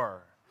rich you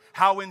were,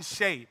 how in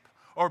shape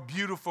or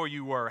beautiful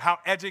you were, how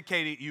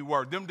educated you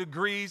were. Them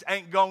degrees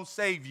ain't gonna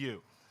save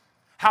you.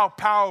 How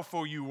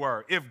powerful you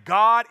were. If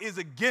God is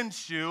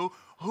against you,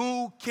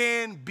 who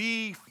can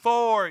be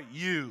for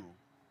you?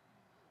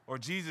 Or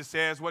Jesus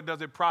says, what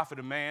does it profit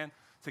a man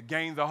to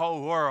gain the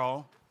whole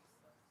world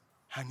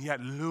and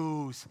yet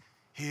lose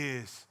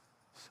his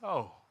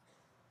soul?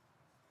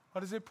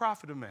 What does it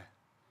profit a man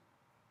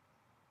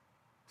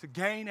to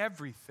gain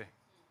everything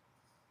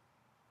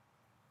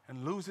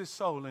and lose his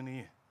soul in the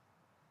end?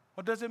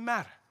 What does it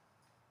matter?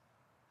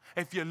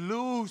 If you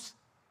lose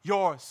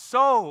your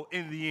soul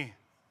in the end,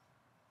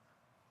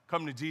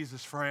 come to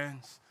Jesus,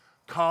 friends.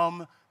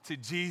 Come to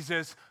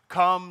Jesus.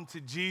 Come to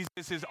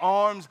Jesus. His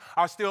arms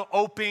are still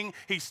open.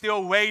 He's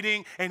still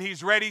waiting, and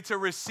he's ready to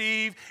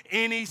receive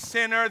any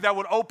sinner that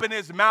would open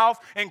his mouth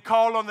and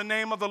call on the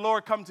name of the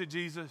Lord. Come to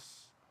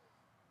Jesus.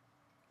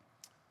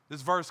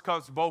 This verse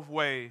cuts both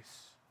ways.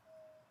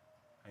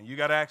 And you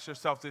got to ask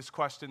yourself this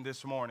question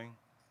this morning.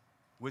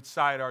 Which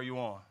side are you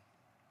on?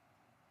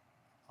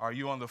 Are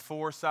you on the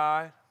for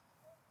side,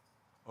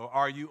 or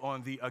are you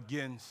on the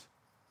against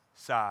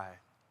side?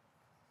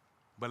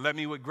 But let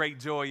me with great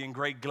joy and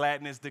great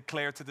gladness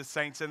declare to the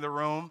saints in the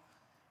room,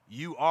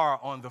 you are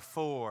on the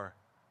for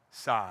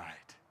side.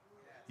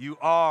 You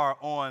are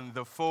on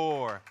the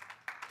for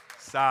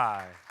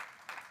side.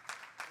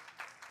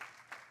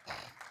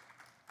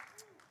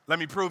 Let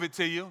me prove it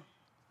to you.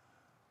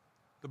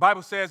 The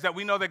Bible says that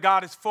we know that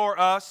God is for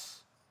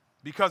us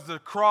because the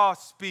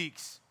cross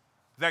speaks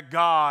that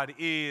God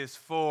is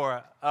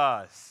for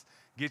us.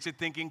 Get your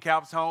thinking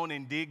caps on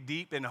and dig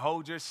deep and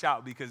hold your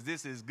shout, because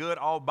this is good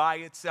all by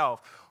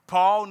itself.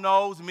 Paul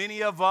knows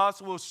many of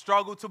us will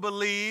struggle to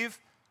believe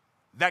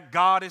that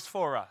God is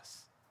for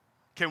us.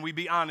 Can we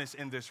be honest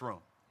in this room?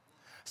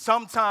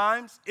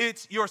 Sometimes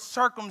it's your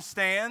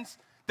circumstance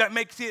that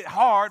makes it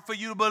hard for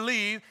you to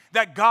believe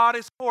that God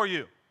is for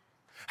you.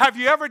 Have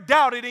you ever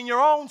doubted in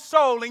your own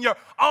soul, in your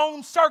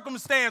own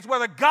circumstance,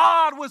 whether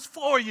God was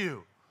for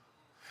you?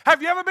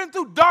 Have you ever been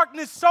through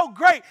darkness so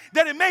great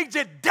that it made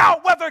you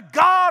doubt whether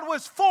God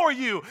was for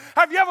you?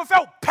 Have you ever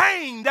felt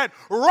pain that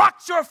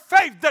rocked your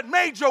faith, that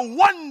made you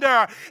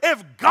wonder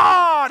if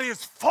God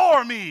is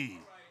for me?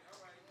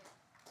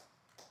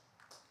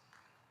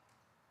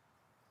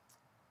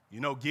 You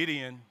know,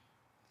 Gideon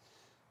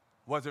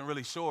wasn't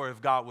really sure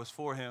if God was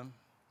for him.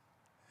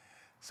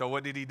 So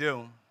what did he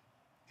do?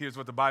 Here's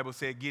what the Bible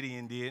said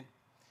Gideon did.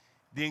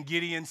 Then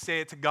Gideon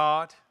said to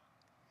God,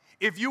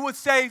 if you would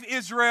save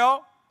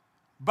Israel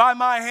by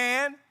my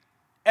hand,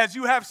 as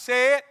you have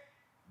said.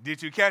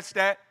 Did you catch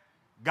that?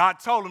 God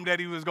told him that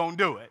he was going to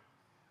do it.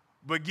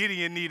 But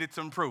Gideon needed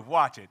some proof.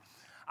 Watch it.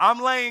 I'm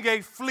laying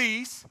a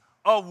fleece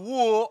of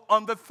wool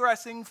on the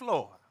threshing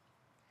floor.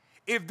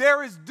 If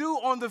there is dew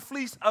on the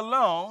fleece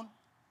alone,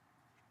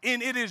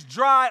 and it is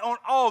dry on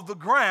all the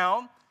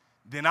ground,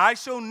 then I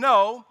shall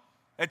know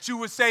that you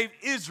would save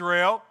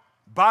Israel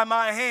by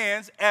my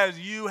hands, as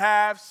you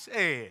have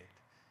said.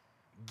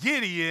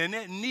 Gideon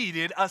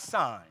needed a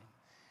sign.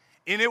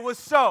 And it was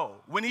so.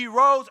 When he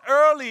rose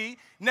early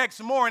next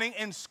morning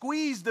and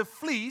squeezed the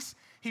fleece,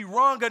 he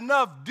wrung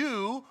enough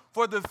dew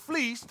for the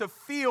fleece to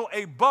fill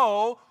a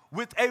bowl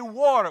with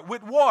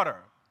water.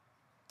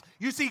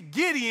 You see,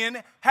 Gideon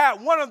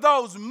had one of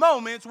those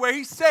moments where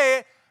he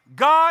said,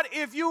 God,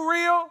 if you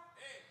real,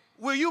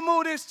 will you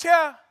move this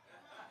chair?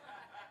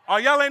 Oh,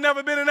 y'all ain't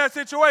never been in that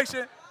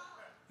situation?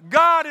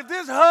 God, if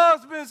this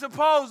husband's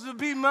supposed to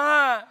be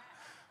mine,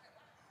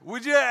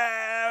 would you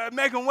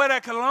make him wear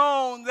that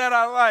cologne that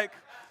I like?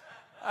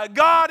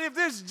 God, if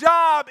this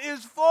job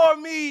is for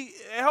me,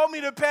 help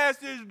me to pass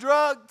this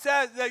drug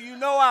test that you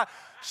know I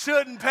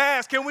shouldn't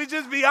pass. Can we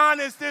just be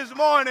honest this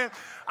morning?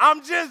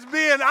 I'm just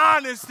being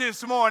honest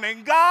this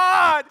morning.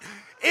 God,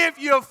 if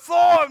you're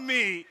for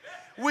me,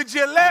 would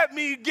you let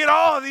me get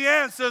all the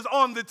answers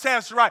on the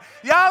test right?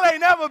 Y'all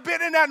ain't never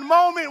been in that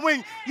moment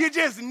when you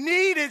just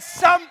needed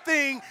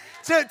something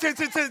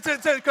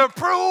to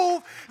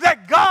prove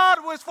that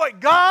God was for.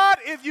 God,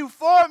 if you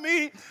for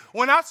me,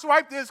 when I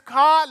swipe this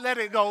card, let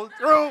it go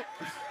through.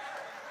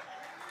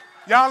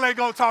 Y'all ain't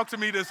gonna talk to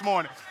me this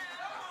morning.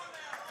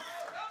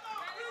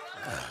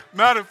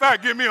 Matter of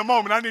fact, give me a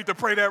moment. I need to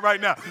pray that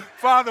right now.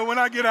 Father, when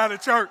I get out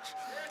of church,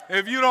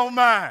 if you don't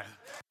mind,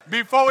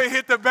 before it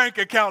hit the bank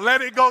account,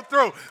 let it go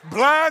through.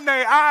 Blind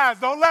their eyes.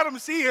 Don't let them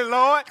see it,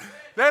 Lord.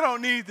 They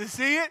don't need to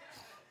see it.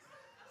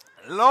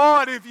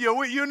 Lord, if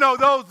you know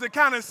those the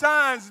kind of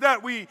signs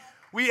that we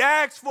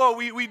ask for,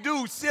 we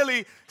do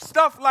silly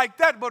stuff like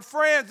that. But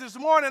friends, this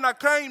morning I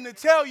came to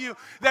tell you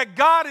that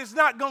God is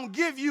not going to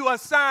give you a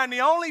sign.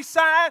 The only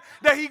sign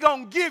that he's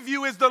going to give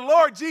you is the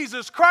Lord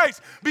Jesus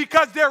Christ,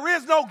 because there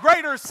is no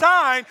greater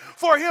sign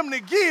for him to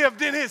give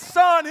than his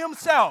son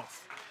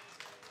himself.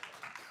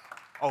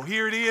 Oh,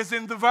 here it is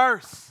in the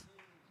verse.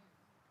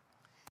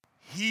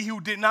 He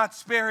who did not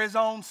spare his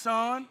own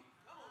son,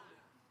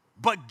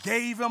 but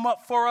gave him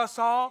up for us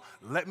all.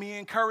 Let me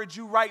encourage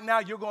you right now.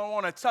 You're going to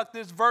want to tuck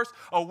this verse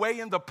away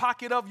in the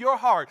pocket of your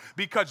heart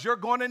because you're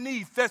going to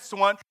need this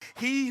one.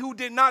 He who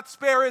did not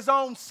spare his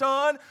own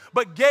son,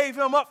 but gave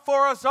him up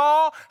for us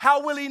all,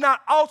 how will he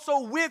not also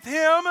with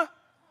him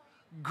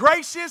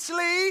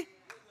graciously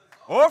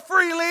or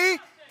freely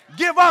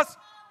give us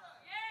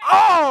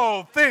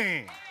all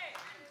things?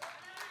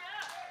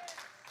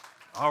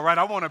 All right,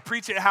 I want to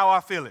preach it how I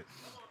feel it.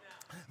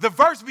 The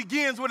verse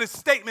begins with a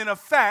statement of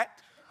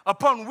fact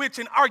upon which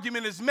an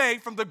argument is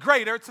made from the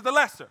greater to the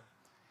lesser.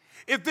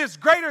 If this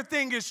greater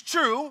thing is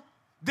true,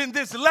 then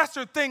this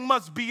lesser thing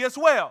must be as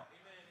well.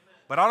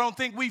 But I don't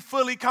think we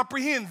fully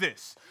comprehend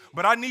this.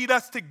 But I need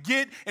us to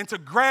get and to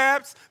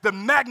grasp the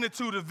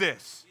magnitude of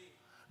this.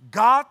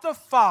 God the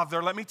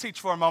Father, let me teach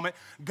for a moment.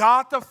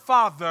 God the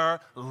Father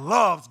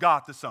loves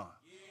God the Son.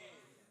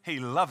 He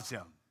loves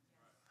him.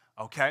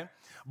 Okay?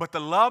 But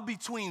the love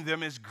between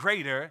them is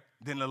greater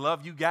than the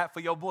love you got for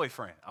your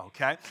boyfriend,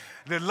 okay?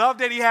 The love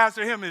that he has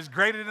for him is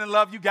greater than the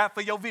love you got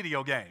for your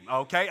video game,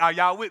 okay? Are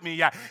y'all with me?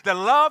 Yeah. The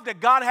love that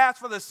God has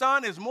for the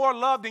Son is more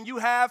love than you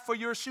have for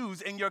your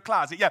shoes in your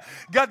closet. Yeah.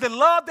 God, the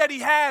love that he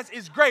has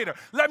is greater.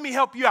 Let me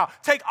help you out.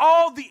 Take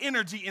all the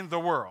energy in the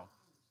world.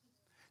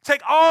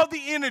 Take all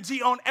the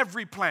energy on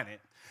every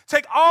planet.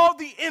 Take all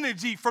the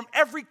energy from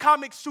every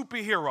comic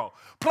superhero,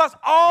 plus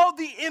all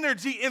the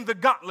energy in the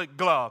gauntlet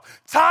glove,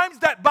 times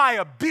that by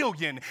 1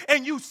 billion,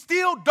 and you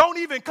still don't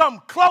even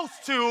come close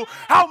to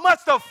how much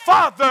the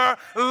Father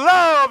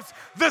loves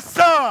the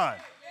Son.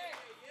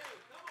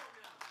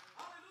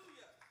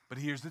 But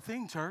here's the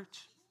thing,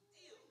 church.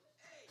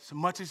 So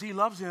much as he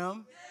loves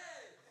him,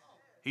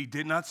 he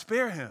did not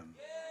spare him,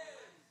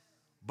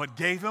 but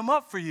gave him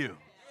up for you.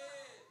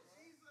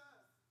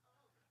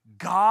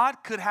 God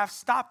could have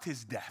stopped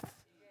his death.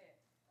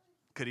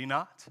 Could he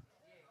not?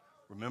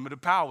 Remember the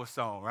power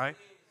song, right?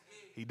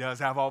 He does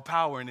have all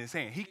power in his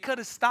hand. He could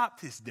have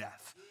stopped his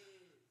death,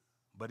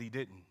 but he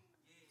didn't.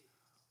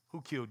 Who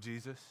killed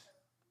Jesus?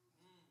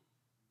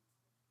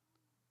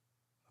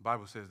 The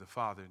Bible says the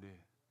Father did.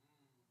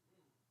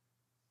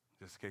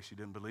 Just in case you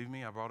didn't believe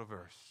me, I brought a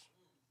verse.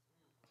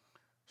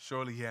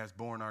 Surely he has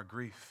borne our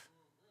grief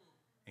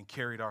and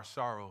carried our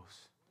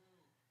sorrows.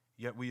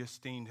 Yet we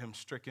esteemed him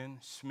stricken,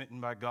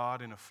 smitten by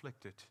God, and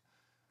afflicted.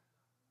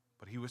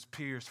 But he was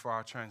pierced for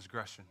our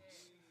transgressions.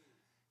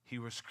 He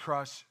was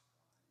crushed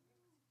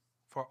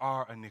for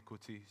our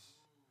iniquities.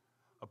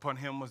 Upon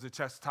him was the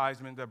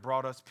chastisement that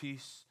brought us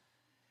peace,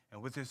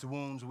 and with his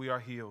wounds we are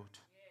healed.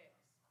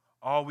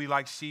 All we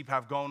like sheep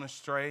have gone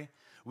astray.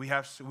 We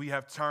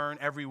have turned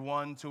every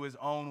one to his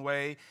own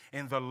way,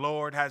 and the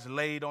Lord has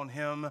laid on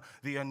him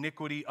the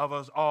iniquity of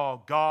us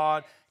all.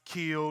 God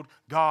killed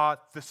God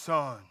the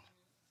Son.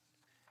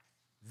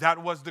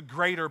 That was the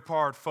greater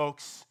part,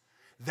 folks.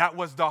 That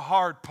was the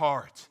hard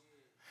part.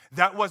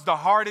 That was the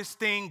hardest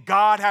thing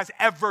God has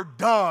ever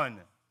done.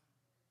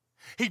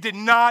 He did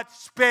not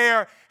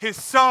spare his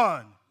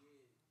Son.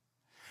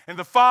 And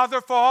the Father,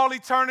 for all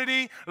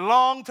eternity,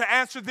 longed to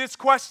answer this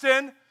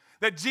question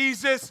that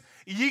Jesus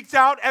yeeked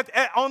out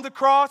on the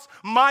cross.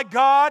 My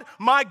God,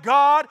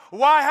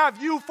 why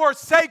have you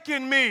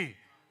forsaken me?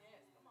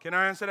 Can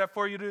I answer that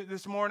for you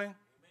this morning?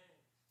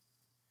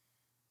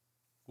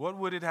 What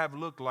would it have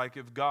looked like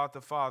if God the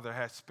Father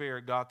had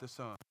spared God the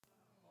Son?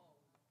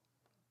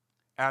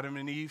 Adam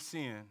and Eve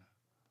sinned.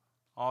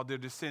 All their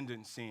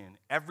descendants sinned.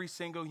 Every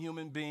single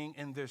human being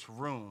in this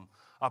room,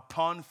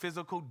 upon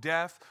physical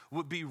death,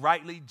 would be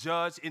rightly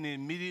judged and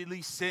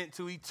immediately sent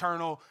to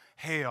eternal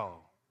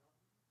hell.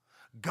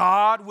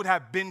 God would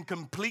have been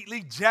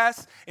completely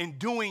just in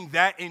doing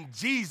that, and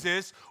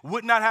Jesus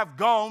would not have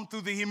gone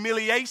through the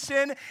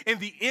humiliation in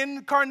the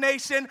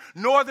incarnation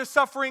nor the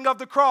suffering of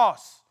the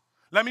cross.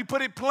 Let me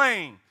put it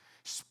plain.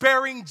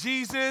 Sparing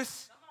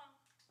Jesus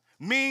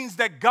means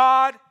that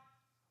God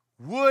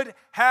would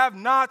have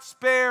not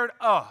spared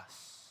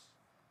us.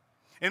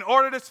 In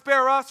order to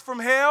spare us from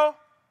hell,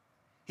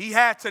 he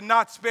had to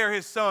not spare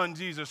his Son,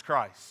 Jesus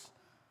Christ.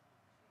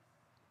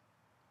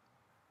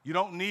 You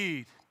don't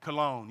need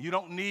cologne. You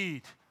don't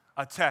need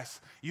a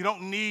test. You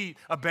don't need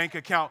a bank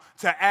account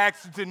to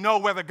ask to know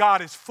whether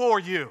God is for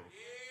you.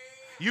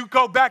 You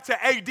go back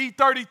to AD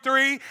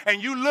 33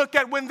 and you look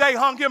at when they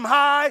hung him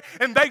high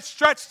and they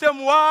stretched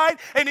him wide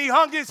and he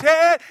hung his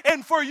head,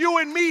 and for you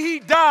and me he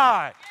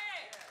died.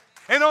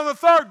 And on the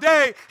third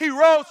day he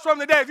rose from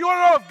the dead. If you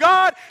want to know if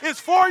God is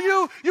for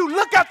you, you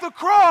look at the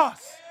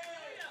cross.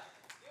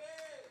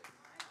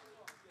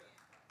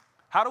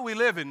 How do we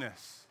live in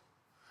this?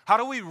 How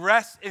do we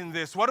rest in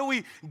this? What do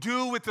we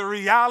do with the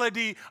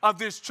reality of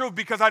this truth?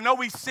 Because I know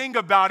we sing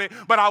about it,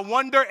 but I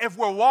wonder if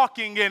we're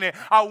walking in it.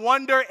 I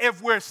wonder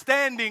if we're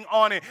standing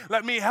on it.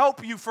 Let me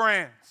help you,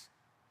 friends.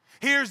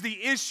 Here's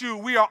the issue.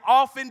 We are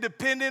often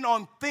dependent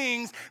on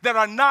things that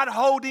are not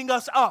holding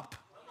us up.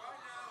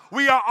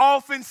 We are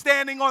often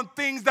standing on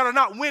things that are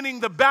not winning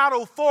the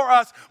battle for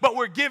us, but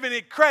we're giving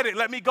it credit.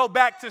 Let me go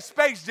back to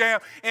Space Jam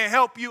and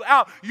help you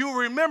out. You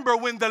remember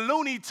when the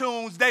Looney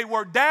Tunes, they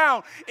were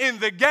down in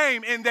the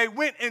game and they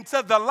went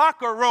into the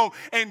locker room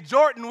and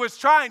Jordan was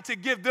trying to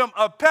give them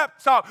a pep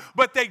talk,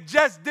 but they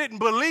just didn't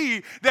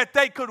believe that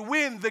they could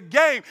win the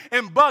game.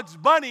 And Bugs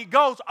Bunny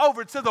goes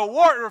over to the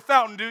water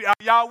fountain.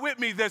 Y'all with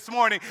me this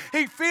morning?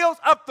 He fills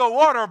up the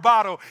water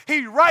bottle.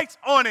 He writes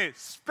on it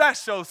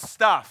special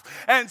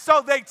stuff. And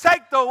so they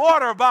take the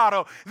water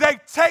bottle, they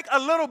take a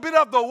little bit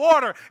of the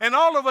water, and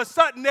all of a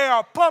sudden they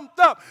are pumped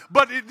up.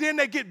 But then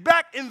they get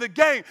back in the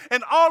game,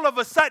 and all of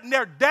a sudden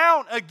they're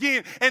down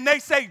again. And they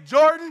say,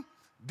 Jordan,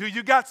 do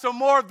you got some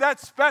more of that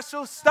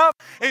special stuff?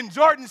 And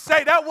Jordan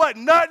say, that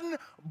wasn't nothing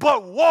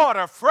but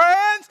water.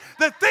 Friends,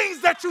 the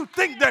things that you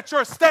think that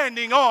you're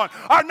standing on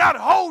are not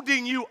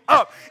holding you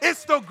up.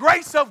 It's the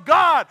grace of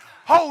God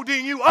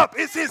holding you up.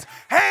 It's his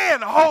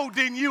hand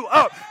holding you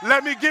up.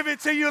 Let me give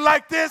it to you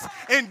like this,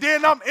 and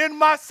then I'm in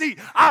my seat.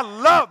 I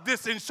love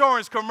this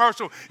insurance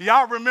commercial.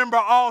 Y'all remember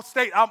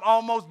Allstate? I'm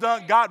almost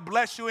done. God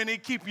bless you and he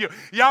keep you.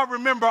 Y'all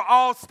remember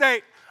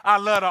Allstate? I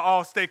love the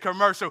Allstate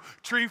commercial.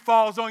 Tree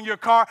falls on your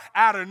car.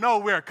 Out of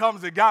nowhere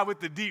comes a guy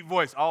with the deep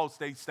voice.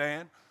 Allstate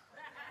stand.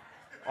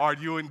 Are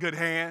you in good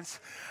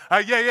hands?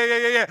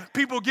 Yeah.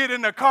 People get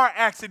in a car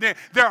accident.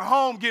 Their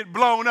home get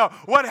blown up.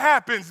 What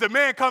happens? The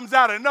man comes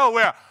out of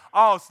nowhere.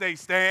 Allstate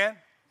stand.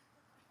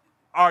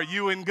 Are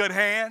you in good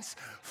hands?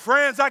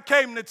 Friends, I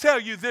came to tell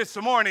you this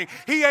morning,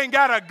 he ain't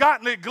got a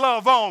gauntlet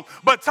glove on,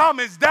 but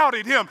Thomas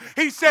doubted him.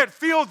 He said,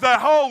 feel the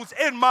holes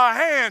in my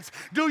hands.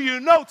 Do you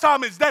know,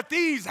 Thomas, that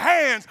these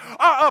hands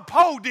are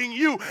upholding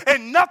you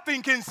and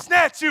nothing can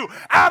snatch you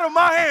out of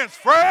my hands?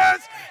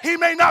 Friends, he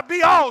may not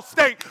be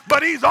Allstate,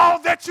 but he's all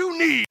that you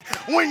need.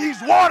 When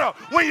he's water,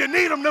 when you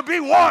need him to be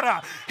water.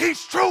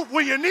 He's truth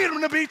when you need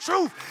him to be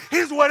truth.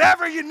 He's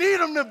whatever you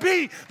need him to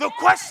be. The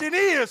question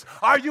is,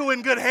 are you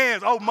in good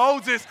hands? Oh,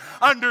 Moses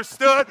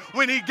understood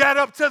when he got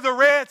up to the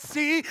Red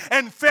Sea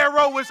and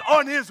Pharaoh was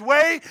on his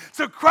way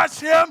to crush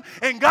him.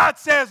 And God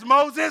says,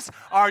 Moses,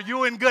 are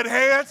you in good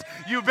hands?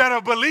 You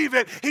better believe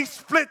it. He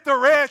split the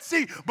Red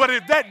Sea. But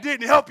if that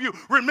didn't help you,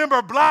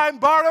 remember blind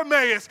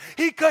Bartimaeus.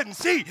 He couldn't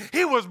see.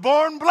 He was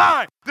born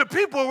blind. The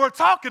people were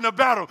talking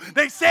about him.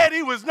 They said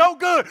he was no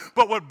good.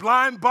 But what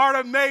blind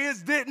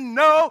Bartimaeus didn't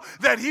know,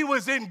 that he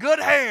was in good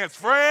hands,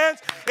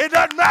 friends. It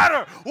doesn't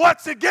matter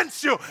what's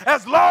against you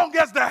as long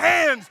as the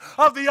hands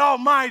of the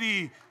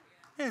Almighty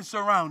is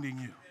surrounding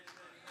you.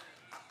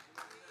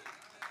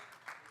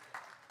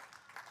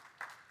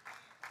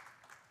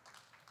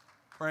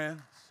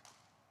 Friends,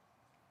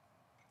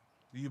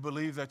 do you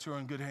believe that you're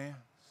in good hands?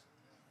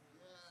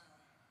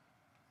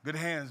 Good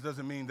hands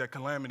doesn't mean that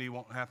calamity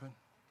won't happen.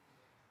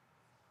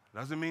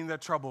 Doesn't mean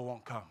that trouble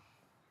won't come.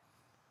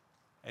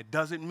 It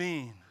doesn't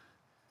mean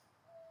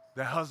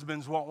that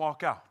husbands won't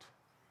walk out.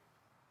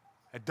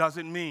 It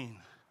doesn't mean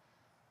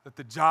that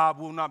the job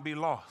will not be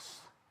lost.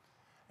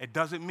 It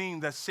doesn't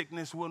mean that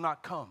sickness will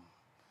not come.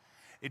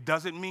 It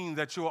doesn't mean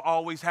that you'll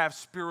always have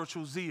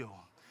spiritual zeal.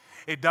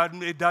 It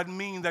doesn't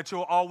mean that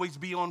you'll always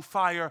be on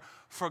fire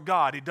for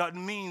God. It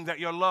doesn't mean that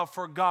your love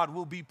for God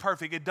will be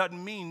perfect. It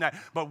doesn't mean that.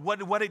 But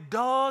what it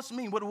does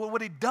mean,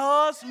 what it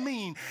does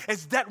mean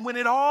is that when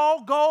it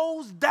all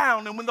goes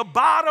down and when the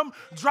bottom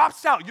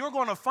drops out, you're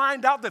going to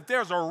find out that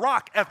there's a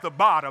rock at the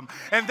bottom.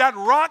 And that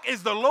rock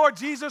is the Lord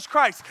Jesus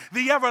Christ,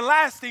 the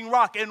everlasting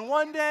rock. And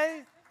one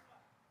day,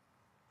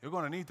 you're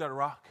going to need that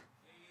rock.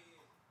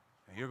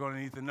 And you're going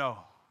to need to know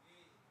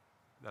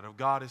that if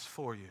God is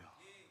for you,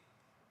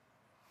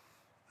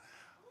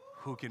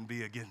 who can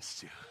be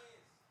against you?